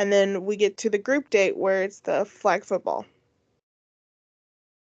 and then we get to the group date where it's the flag football.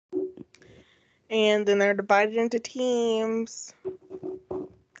 And then they're divided into teams.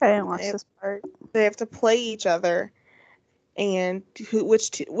 I didn't watch this part. They have to play each other, and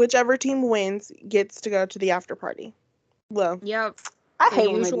whichever team wins gets to go to the after party. Well, Yep, I the hate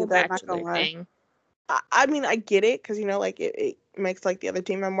when they do usual that, not gonna bachelor lie. thing. I mean, I get it because like it makes like the other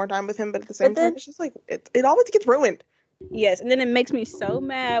team have more time with him, but at the same But time, then, it's just like it always gets ruined. yes, and then it makes me so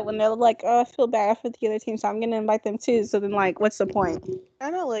mad when they're like, "Oh, I feel bad for the other team, so I'm gonna invite them too." So then, like, what's the point? I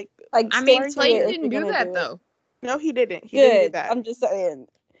know, like I Stick mean, why are to you Clayton it here? if didn't you're do gonna that do it. though. No, he didn't. He didn't do Good. that. I'm just saying,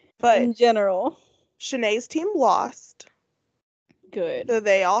 But in general, Shanae's team lost, good. so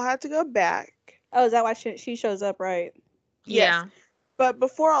they all had to go back. Oh, is that why she shows up, right? Yes, Yeah, but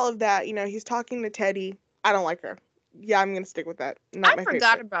before all of that, he's talking to Teddy. I don't like her. Yeah, I'm gonna stick with that. Not I my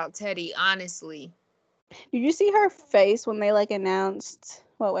forgot favorite. about Teddy, honestly. Did you see her face when they like announced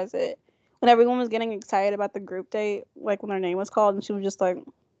what was it? When everyone was getting excited about the group date, like when her name was called, and she was just like,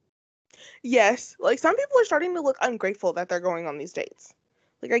 Yes, like some people are starting to look ungrateful that they're going on these dates.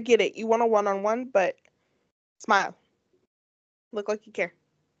 Like I get it, you want a one-on-one, but smile, look like you care.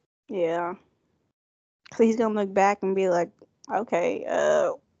 yeah. So he's gonna look back and be like, okay,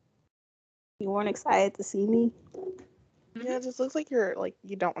 you weren't excited to see me? Yeah, it just looks like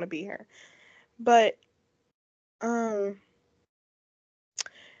you don't want to be here. But um,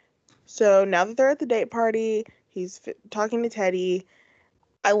 so now that they're at the date party, he's talking to Teddy.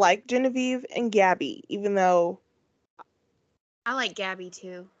 I like Genevieve and Gabby, even though I like Gabby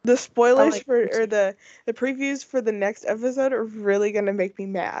too. the I spoilers like for him or too. the previews for the next episode are really gonna make me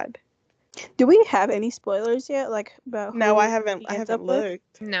mad. Do we have any spoilers yet, like about No, I who haven't. he I ends haven't up with?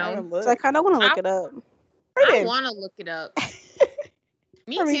 looked. I No, haven't Because I looked. kind of want to I look it up. I I did. want to look it up.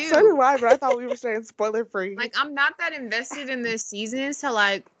 I Me mean, so too. do I, but I thought we were saying spoiler free. Like, I'm not that invested in this season, so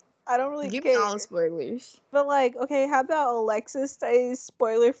like, I don't really give me care. all the spoilers. But like, okay, how about Alexis stays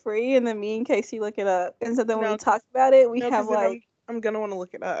spoiler free, and then me and Casey look it up, and so then when we No, talk about it, we no, have because then like, I'm gonna want to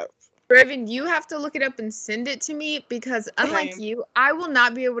look it up. Raven, you have to look it up and send it to me because unlike Same. you, I will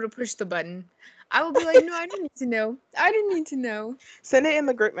not be able to push the button. I will be like, no, I don't need to know. I don't need to know. Send it in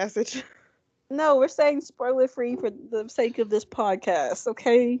the group message. no, we're saying spoiler free for the sake of this podcast,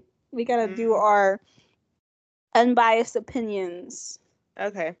 okay? We gotta do Mm, our unbiased opinions.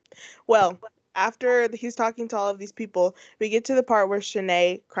 okay. Well, after he's talking to all of these people, we get to the part where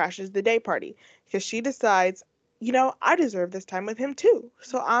Shanae crashes the day party because she decides, I deserve this time with him too.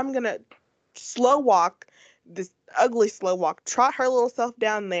 So I'm gonna slow walk, this ugly slow walk, trot her little self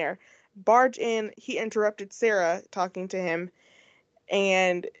down there, barge in. He interrupted Sarah talking to him,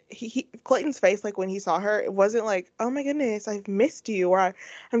 and Clayton's face, like when he saw her, it wasn't like, oh my goodness, I've missed you, or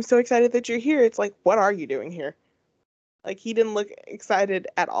I'm so excited that you're here. It's like, what are you doing here? Like he didn't look excited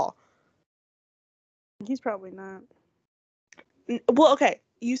at all. He's probably not. Well, okay,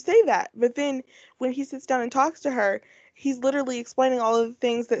 you say that, but then when he sits down and talks to her, he's literally explaining all of the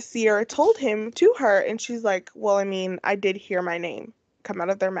things that Sierra told him to her, and she's like, well, I mean, I did hear my name come out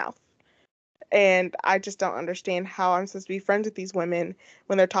of their mouth. And I just don't understand how I'm supposed to be friends with these women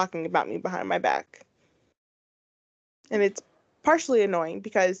when they're talking about me behind my back. And it's partially annoying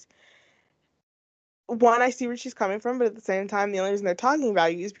because one, I see where she's coming from, but at the same time, the only reason they're talking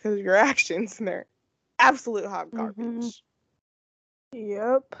about you is because of your actions, and they're absolute hot Mm-hmm. garbage.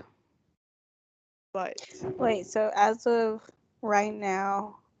 Yep. But Wait, so as of right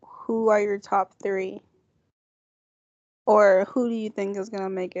now, who are your top three? Or who do you think is gonna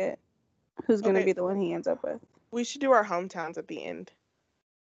make it? Who's gonna okay, be the one he ends up with? We should do our hometowns at the end.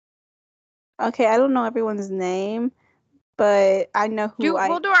 Okay, I don't know everyone's name, but I know who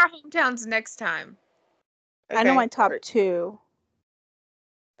We'll do our hometowns next time. Okay. I know my top 2.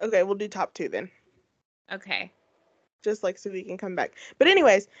 Okay, we'll do top 2 then. Okay. Just like so we can come back. But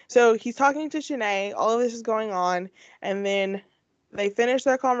anyways, so he's talking to Shanae. All of this is going on, and then they finish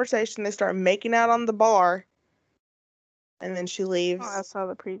their conversation. They start making out on the bar, and then she leaves. Oh, I saw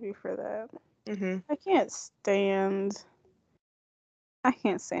the preview for that. Mm-hmm. I can't stand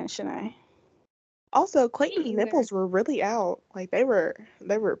Shanae. Also, Clayton's nipples were really out. Like they were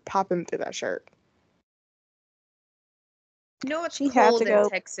popping through that shirt. You know it's She had cold to go. in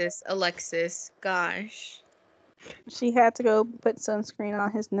Texas, Alexis. Gosh. She had to go put sunscreen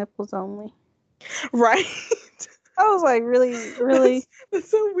on his nipples only. Right. I was like, really?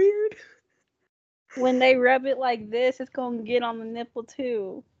 That's so weird. When they rub it like this, it's gonna get on the nipple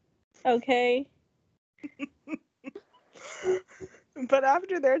too. Okay. But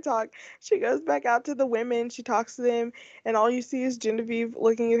after their talk, she goes back out to the women. She talks to them, and all you see is Genevieve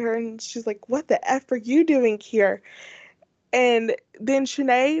looking at her, and she's like, "What the f are you doing here?" And then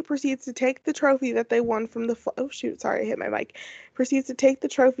Shanae proceeds to take the trophy that they won from the oh shoot, sorry, I hit my mic. Proceeds to take the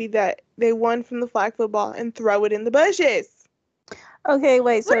trophy that they won from the flag football and throw it in the bushes. Okay,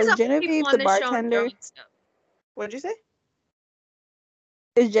 wait. So What is is up with people Genevieve on the this show bartender? throwing stuff? What'd you say?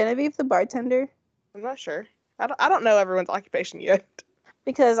 Is Genevieve the bartender? I'm not sure. I don't know everyone's occupation yet.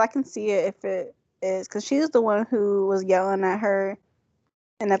 Because I can see it if it is, because she's the one who was yelling at her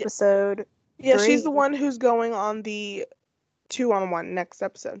in episode 3. She's the one who's going on the 2-on-1 next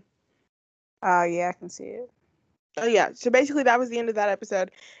episode. Oh yeah, I can see it. Oh yeah, so basically that was the end of that episode,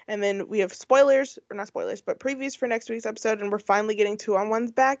 and then we have spoilers, or not spoilers, but previews for next week's episode, and we're finally getting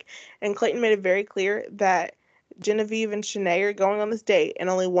 2-on-1s back, and Clayton made it very clear that Genevieve and Shanae are going on this date, and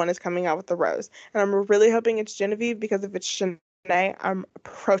only one is coming out with the rose, and I'm really hoping it's Genevieve, because if it's Shanae, I'm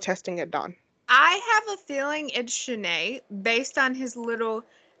protesting at dawn. I have a feeling it's Shanae, based on his little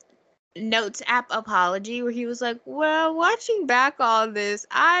notes app apology, where he was like, well, watching back all this,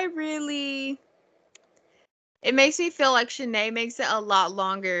 it makes me feel like Shanae makes it a lot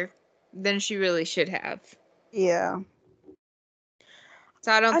longer than she really should have. Yeah.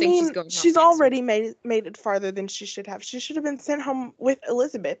 So I don't think she's going home. She's already made it farther than she should have. She should have been sent home with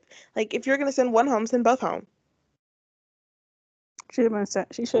Elizabeth. Like, if you're going to send one home, send both home. She should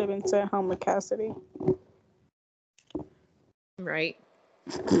have been sent home with Cassidy. Right.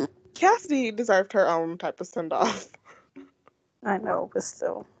 Cassidy deserved her own type of send-off. I know, but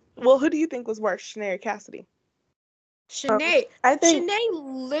still. Well, who do you think was worse, Shanae or Cassidy? Shanae. I think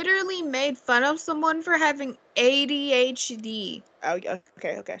Shanae literally made fun of someone for having ADHD. Oh, yeah.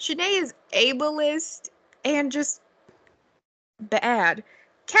 Okay. Shanae is ableist and just bad.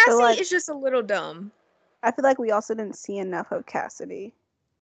 Cassie is just a little dumb. I feel like we also didn't see enough of Cassidy.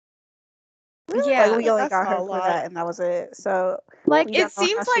 Really? Yeah. Like, we only got her for that, and that was it. So, like, it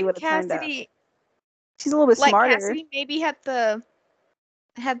seems like Cassidy... She's a little bit smarter. Cassidy maybe had the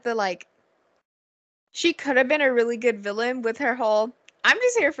like... She could have been a really good villain with her whole, I'm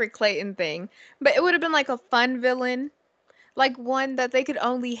just here for Clayton thing. But it would have been like a fun villain. Like one that they could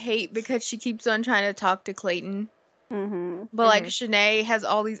only hate because she keeps on trying to talk to Clayton. Mm-hmm. But like Shanae has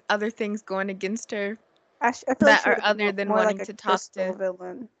all these other things going against her I feel that like are other than wanting to talk to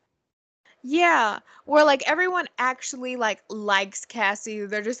villain. Yeah, where like everyone actually like likes Cassie.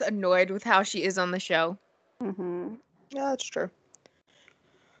 They're just annoyed with how she is on the show. Mm-hmm. Yeah, that's true.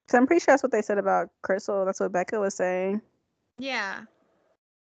 So I'm pretty sure that's what they said about Crystal. That's what Becca was saying. Yeah.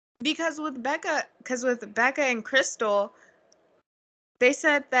 Because with Becca and Crystal, they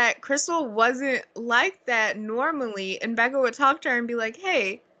said that Crystal wasn't like that normally, and Becca would talk to her and be like,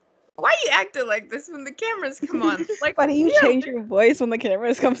 "Hey, why you acting like this when the cameras come on? Like, why do you change your voice when the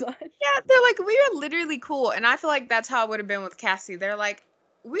cameras comes on?" Yeah, they're like, we are literally cool, and I feel like that's how it would have been with Cassie. They're like,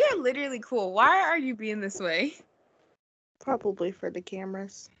 we are literally cool. Why are you being this way? Probably for the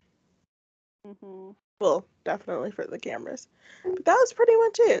cameras. Mm-hmm. Well, definitely for the cameras. But that was pretty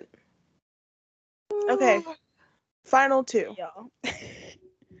much it. Okay. Final 2. Y'all.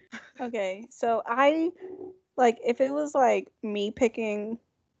 Okay, so I like if it was like me picking,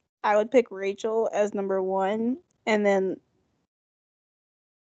 I would pick Rachel as number 1, and then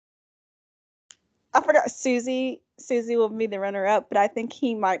I forgot Susie. Susie will be the runner-up, but I think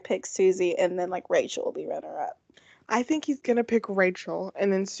he might pick Susie, and then like Rachel will be runner-up. I think he's gonna pick Rachel,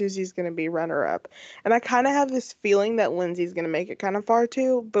 and then Susie's gonna be runner-up. And I kind of have this feeling that Lindsay's gonna make it kind of far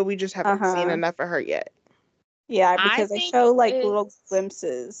too, but we just haven't seen enough of her yet. Yeah, because they show like little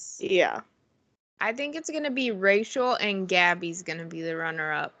glimpses. Yeah. I think it's gonna be Rachel, and Gabby's gonna be the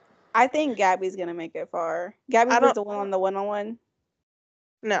runner-up. I think Gabby's gonna make it far. Gabby was the one on the 101.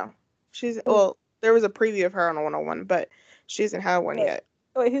 No, well. There was a preview of her on a 101, but she hasn't had one yet.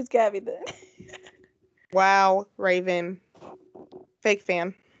 Wait, who's Gabby then? Wow, Raven, fake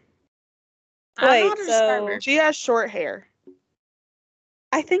fan. Wait, so she has short hair.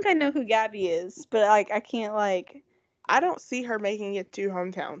 I think I know who Gabby is, but like I can't like. I don't see her making it to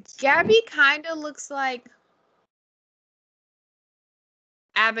hometowns. Gabby kind of looks like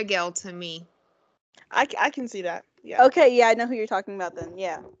Abigail to me. I can see that. Yeah. Okay, yeah, I know who you're talking about then.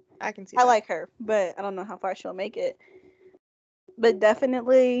 Yeah. I can see I like her, but I don't know how far she'll make it. But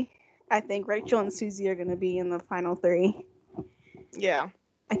definitely, I think Rachel and Susie are going to be in the final 3. Yeah.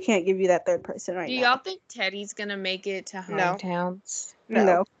 I can't give you that third person right now. Do y'all think Teddy's going to make it to hometowns?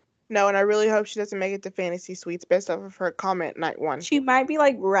 No. No, and I really hope she doesn't make it to Fantasy Suites based off of her comment night 1. She might be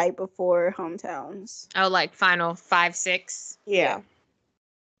like right before hometowns. Oh, like final 5, 6? Yeah.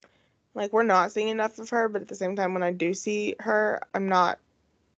 Like, we're not seeing enough of her, but at the same time, when I do see her, I'm not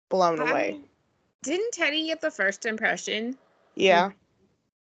blown away. Didn't Teddy get the first impression? Yeah.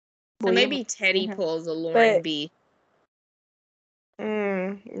 So maybe Teddy pulls a Lauren B.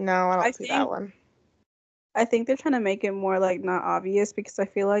 No, I don't see that one. I think they're trying to make it more like not obvious, because I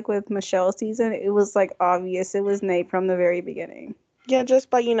feel like with Michelle's season, it was like obvious it was Nate from the very beginning. Yeah, just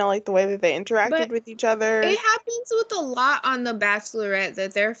by, like the way that they interacted with each other. It happens with a lot on The Bachelorette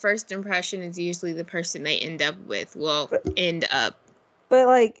that their first impression is usually the person they end up with. End up. But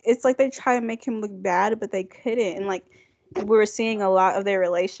like, it's like they try to make him look bad, but they couldn't. And like, we're seeing a lot of their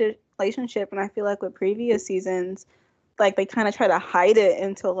relationship, and I feel like with previous seasons, like they kind of try to hide it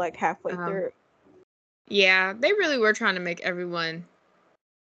until like halfway through. Yeah, they really were trying to make everyone.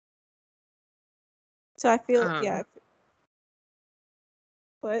 So I feel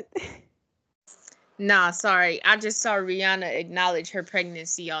What? Nah, sorry. I just saw Rihanna acknowledge her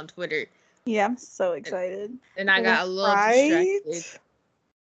pregnancy on Twitter. Yeah, I'm so excited. And I got a little distracted.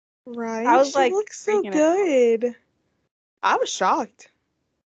 Right. I was she looks so good. I was shocked.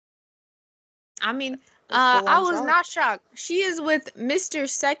 I mean, I was not shocked. She is with Mr.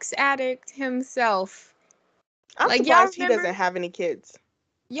 Sex Addict himself. I'm surprised he doesn't have any kids.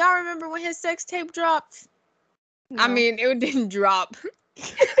 Y'all remember when his sex tape dropped? No. I mean, it didn't drop.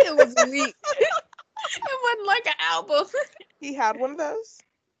 It was leaked. It wasn't like an album. He had one of those?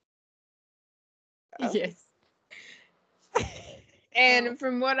 Oh. Yes. And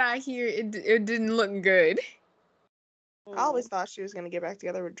from what I hear, it didn't look good. I always thought she was going to get back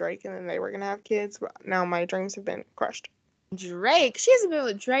together with Drake and then they were going to have kids. But now my dreams have been crushed. Drake? She hasn't been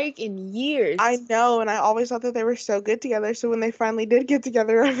with Drake in years. I know, and I always thought that they were so good together. So when they finally did get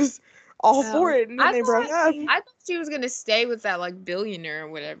together, I was all for it. And then they broke up. I thought she was going to stay with that like billionaire or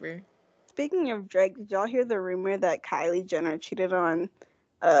whatever. Speaking of Drake, did y'all hear the rumor that Kylie Jenner cheated on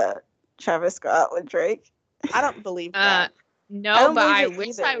Travis Scott with Drake? I don't believe that. No, but I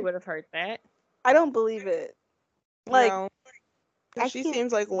wish I would have heard that. I don't believe it. Like, no. She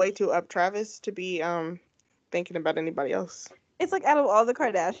seems like way too up Travis to be thinking about anybody else. It's like out of all the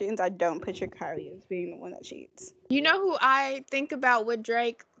Kardashians, I don't picture Kylie as being the one that cheats. You know who I think about with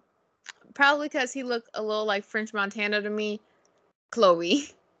Drake? Probably because he looked a little like French Montana to me. Chloe.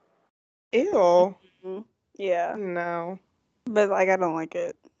 Ew. Mm-hmm. Yeah. No. But like, I don't like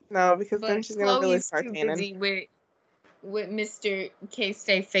it. No, because then she's gonna really start tanning. With Mr. K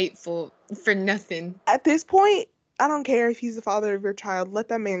Stay Faithful for nothing. At this point, I don't care if he's the father of your child. Let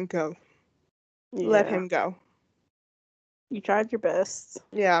that man go. Yeah. Let him go. You tried your best.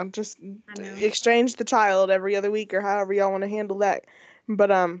 Yeah, just exchange the child every other week or however y'all want to handle that. But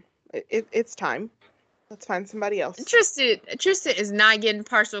it's time. Let's find somebody else. Tristan is not getting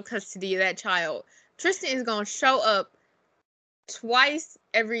partial custody of that child. Tristan is gonna show up twice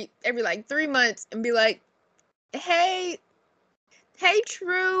every like 3 months and be like, hey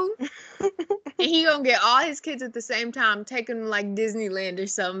True. And he gonna get all his kids at the same time, take them to like Disneyland or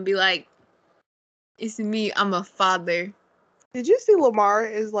something, be like, it's me, I'm a father. Did you see Lamar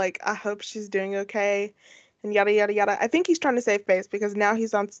is like, I hope she's doing okay and yada yada yada. I think he's trying to save face because now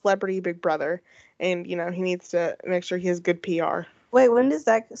he's on Celebrity Big Brother and he needs to make sure he has good PR. Wait, when does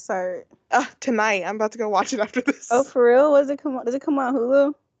that start? Tonight. I'm about to go watch it after this. Oh, for real? Does it come on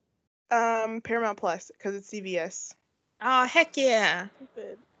Hulu? Paramount Plus, because it's CBS. Oh, heck yeah.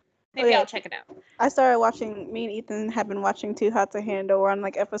 Maybe I'll check it out. I started watching, me and Ethan have been watching Too Hot to Handle. We're on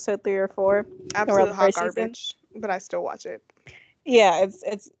like episode 3 or 4. Absolute hot garbage, but I still watch it. Yeah,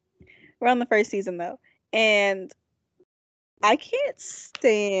 we're on the first season though. And I can't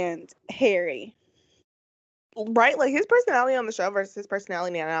stand Harry. Right? Like his personality on the show versus his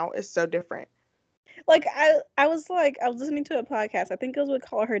personality now is so different. Like I was listening to a podcast. I think it was with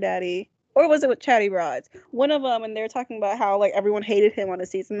Call Her Daddy, or was it with Chatty Broads? One of them, and they were talking about how like everyone hated him on the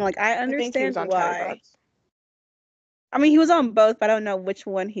season. Like I I think he was understand on Chatty why. Broads. I mean, he was on both, but I don't know which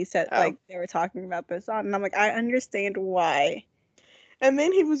one he said. Oh. Like they were talking about this on, and I'm like, I understand why. And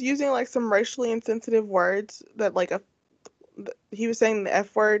then he was using like some racially insensitive words that like he was saying the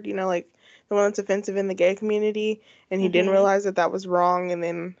F word, you know, like the one that's offensive in the gay community, and he didn't realize that that was wrong. And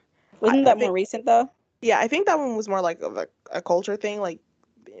then Wasn't that more recent though? Yeah, I think that one was more like a culture thing. Like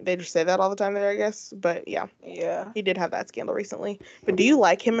they just say that all the time there, I guess. But yeah, he did have that scandal recently. But do you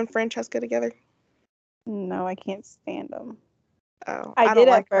like him and Francesca together? No, I can't stand him. Oh, I did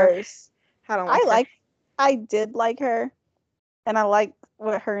at first. I don't like her. I did like her, and I liked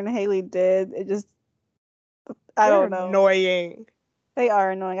what her and Haley did. It just, I don't know. Annoying. They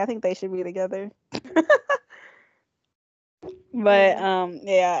are annoying. I think they should be together. But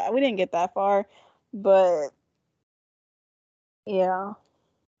yeah, we didn't get that far. But yeah.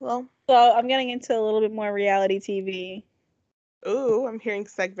 Well, so I'm getting into a little bit more reality TV. Ooh, I'm hearing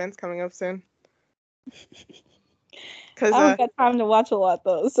segments coming up soon. I don't got time to watch a lot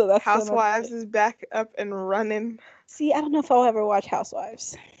though, so that's Housewives is back up and running. See, I don't know if I'll ever watch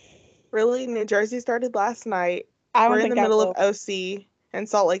Housewives. Really? New Jersey started last night. We're in the middle of OC, and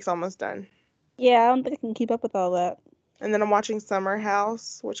Salt Lake's almost done. Yeah, I don't think I can keep up with all that. And then I'm watching Summer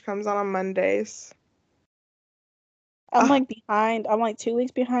House, which comes on Mondays. I'm like behind. I'm like 2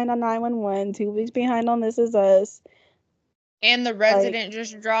 weeks behind on 911, 2 weeks behind on This Is Us. And The Resident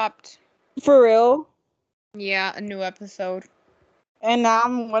just dropped. For real? Yeah, a new episode. And now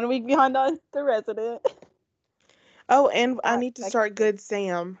I'm 1 week behind on The Resident. Oh, and I need to start Good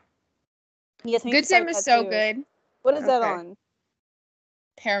Sam. Yes, Good Sam is so good. What is that on?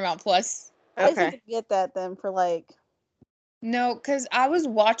 Paramount Plus. I just need to get that then for like. No, because I was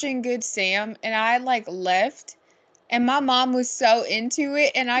watching Good Sam and I like left and my mom was so into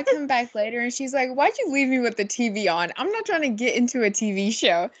it and I come back later and she's like, why'd you leave me with the TV on? I'm not trying to get into a TV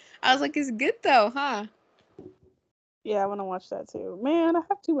show. I was like, it's good though, huh? Yeah, I want to watch that too. Man, I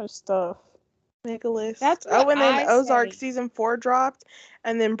have too much stuff. Make a list. That's and then Ozark season 4 dropped,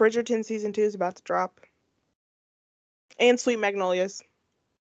 and then Bridgerton season 2 is about to drop. And Sweet Magnolias.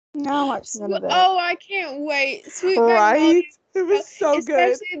 No, watch none of that. Oh, I can't wait. Sweet Magnolias. It was so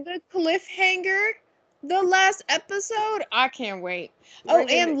good. Especially the cliffhanger. The last episode. I can't wait.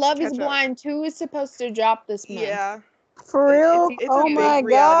 And Love is Blind 2 is supposed to drop this month. Yeah. For real? It's oh a big my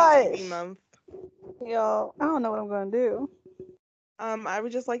reality TV month. Yo, I don't know what I'm going to do. I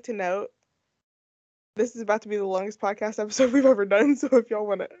would just like to note, this is about to be the longest podcast episode we've ever done, so if y'all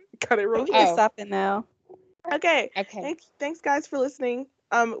want to cut it real quick. We can stop it now. Okay. Thanks guys for listening.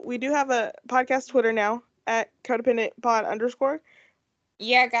 We do have a podcast Twitter now at codependentpod_.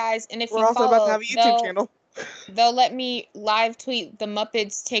 Yeah, guys, and if we're you also follow, about to have a YouTube channel. They'll let me live tweet the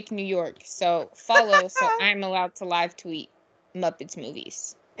Muppets Take New York. So follow so I'm allowed to live tweet Muppets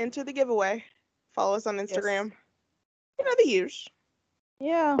movies. Enter the giveaway. Follow us on Instagram. Yes. You know the usual.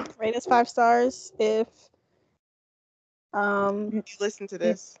 Yeah, rate us 5 stars if you listen to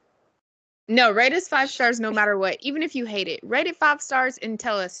this. No, rate us 5 stars no matter what. Even if you hate it, rate it 5 stars and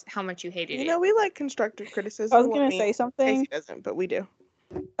tell us how much you hated it. You know, we like constructive criticism. I was gonna say something. Casey doesn't, but we do.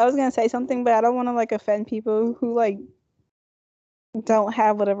 I was gonna say something, but I don't want to like offend people who like don't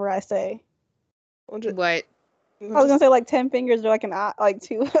have whatever I say. What? I was gonna say like 10 fingers or like an eye, like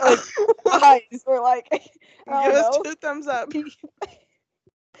 2 like eyes or like give us 2 thumbs up.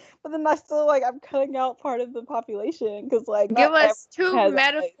 But then I still like I'm cutting out part of the population because like give us 2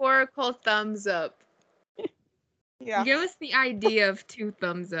 metaphorical thumbs up. Yeah. Give us the idea of 2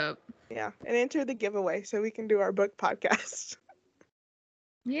 thumbs up. Yeah, and enter the giveaway so we can do our book podcast.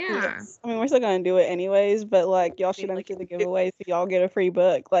 Yeah. Yes. I mean, we're still gonna do it anyways, but like y'all should enter the giveaway so y'all get a free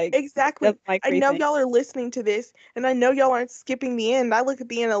book. Like exactly. I know y'all are listening to this, and I know y'all aren't skipping the end. I look at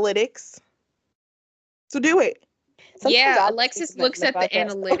the analytics, so do it. Sometimes Alexis looks at the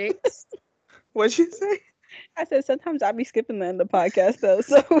analytics. What'd you say? I said sometimes I be skipping the end of the podcast though.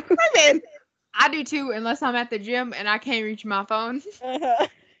 So I do too, unless I'm at the gym and I can't reach my phone. I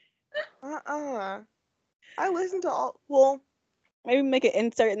listen to all. Well, maybe make an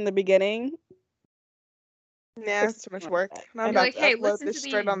insert in the beginning. Nah, it's too much work. I'm about to upload this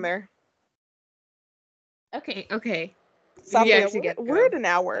straight on there. Okay. We're at an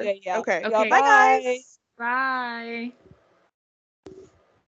hour. Yeah. Okay. Bye guys. Bye.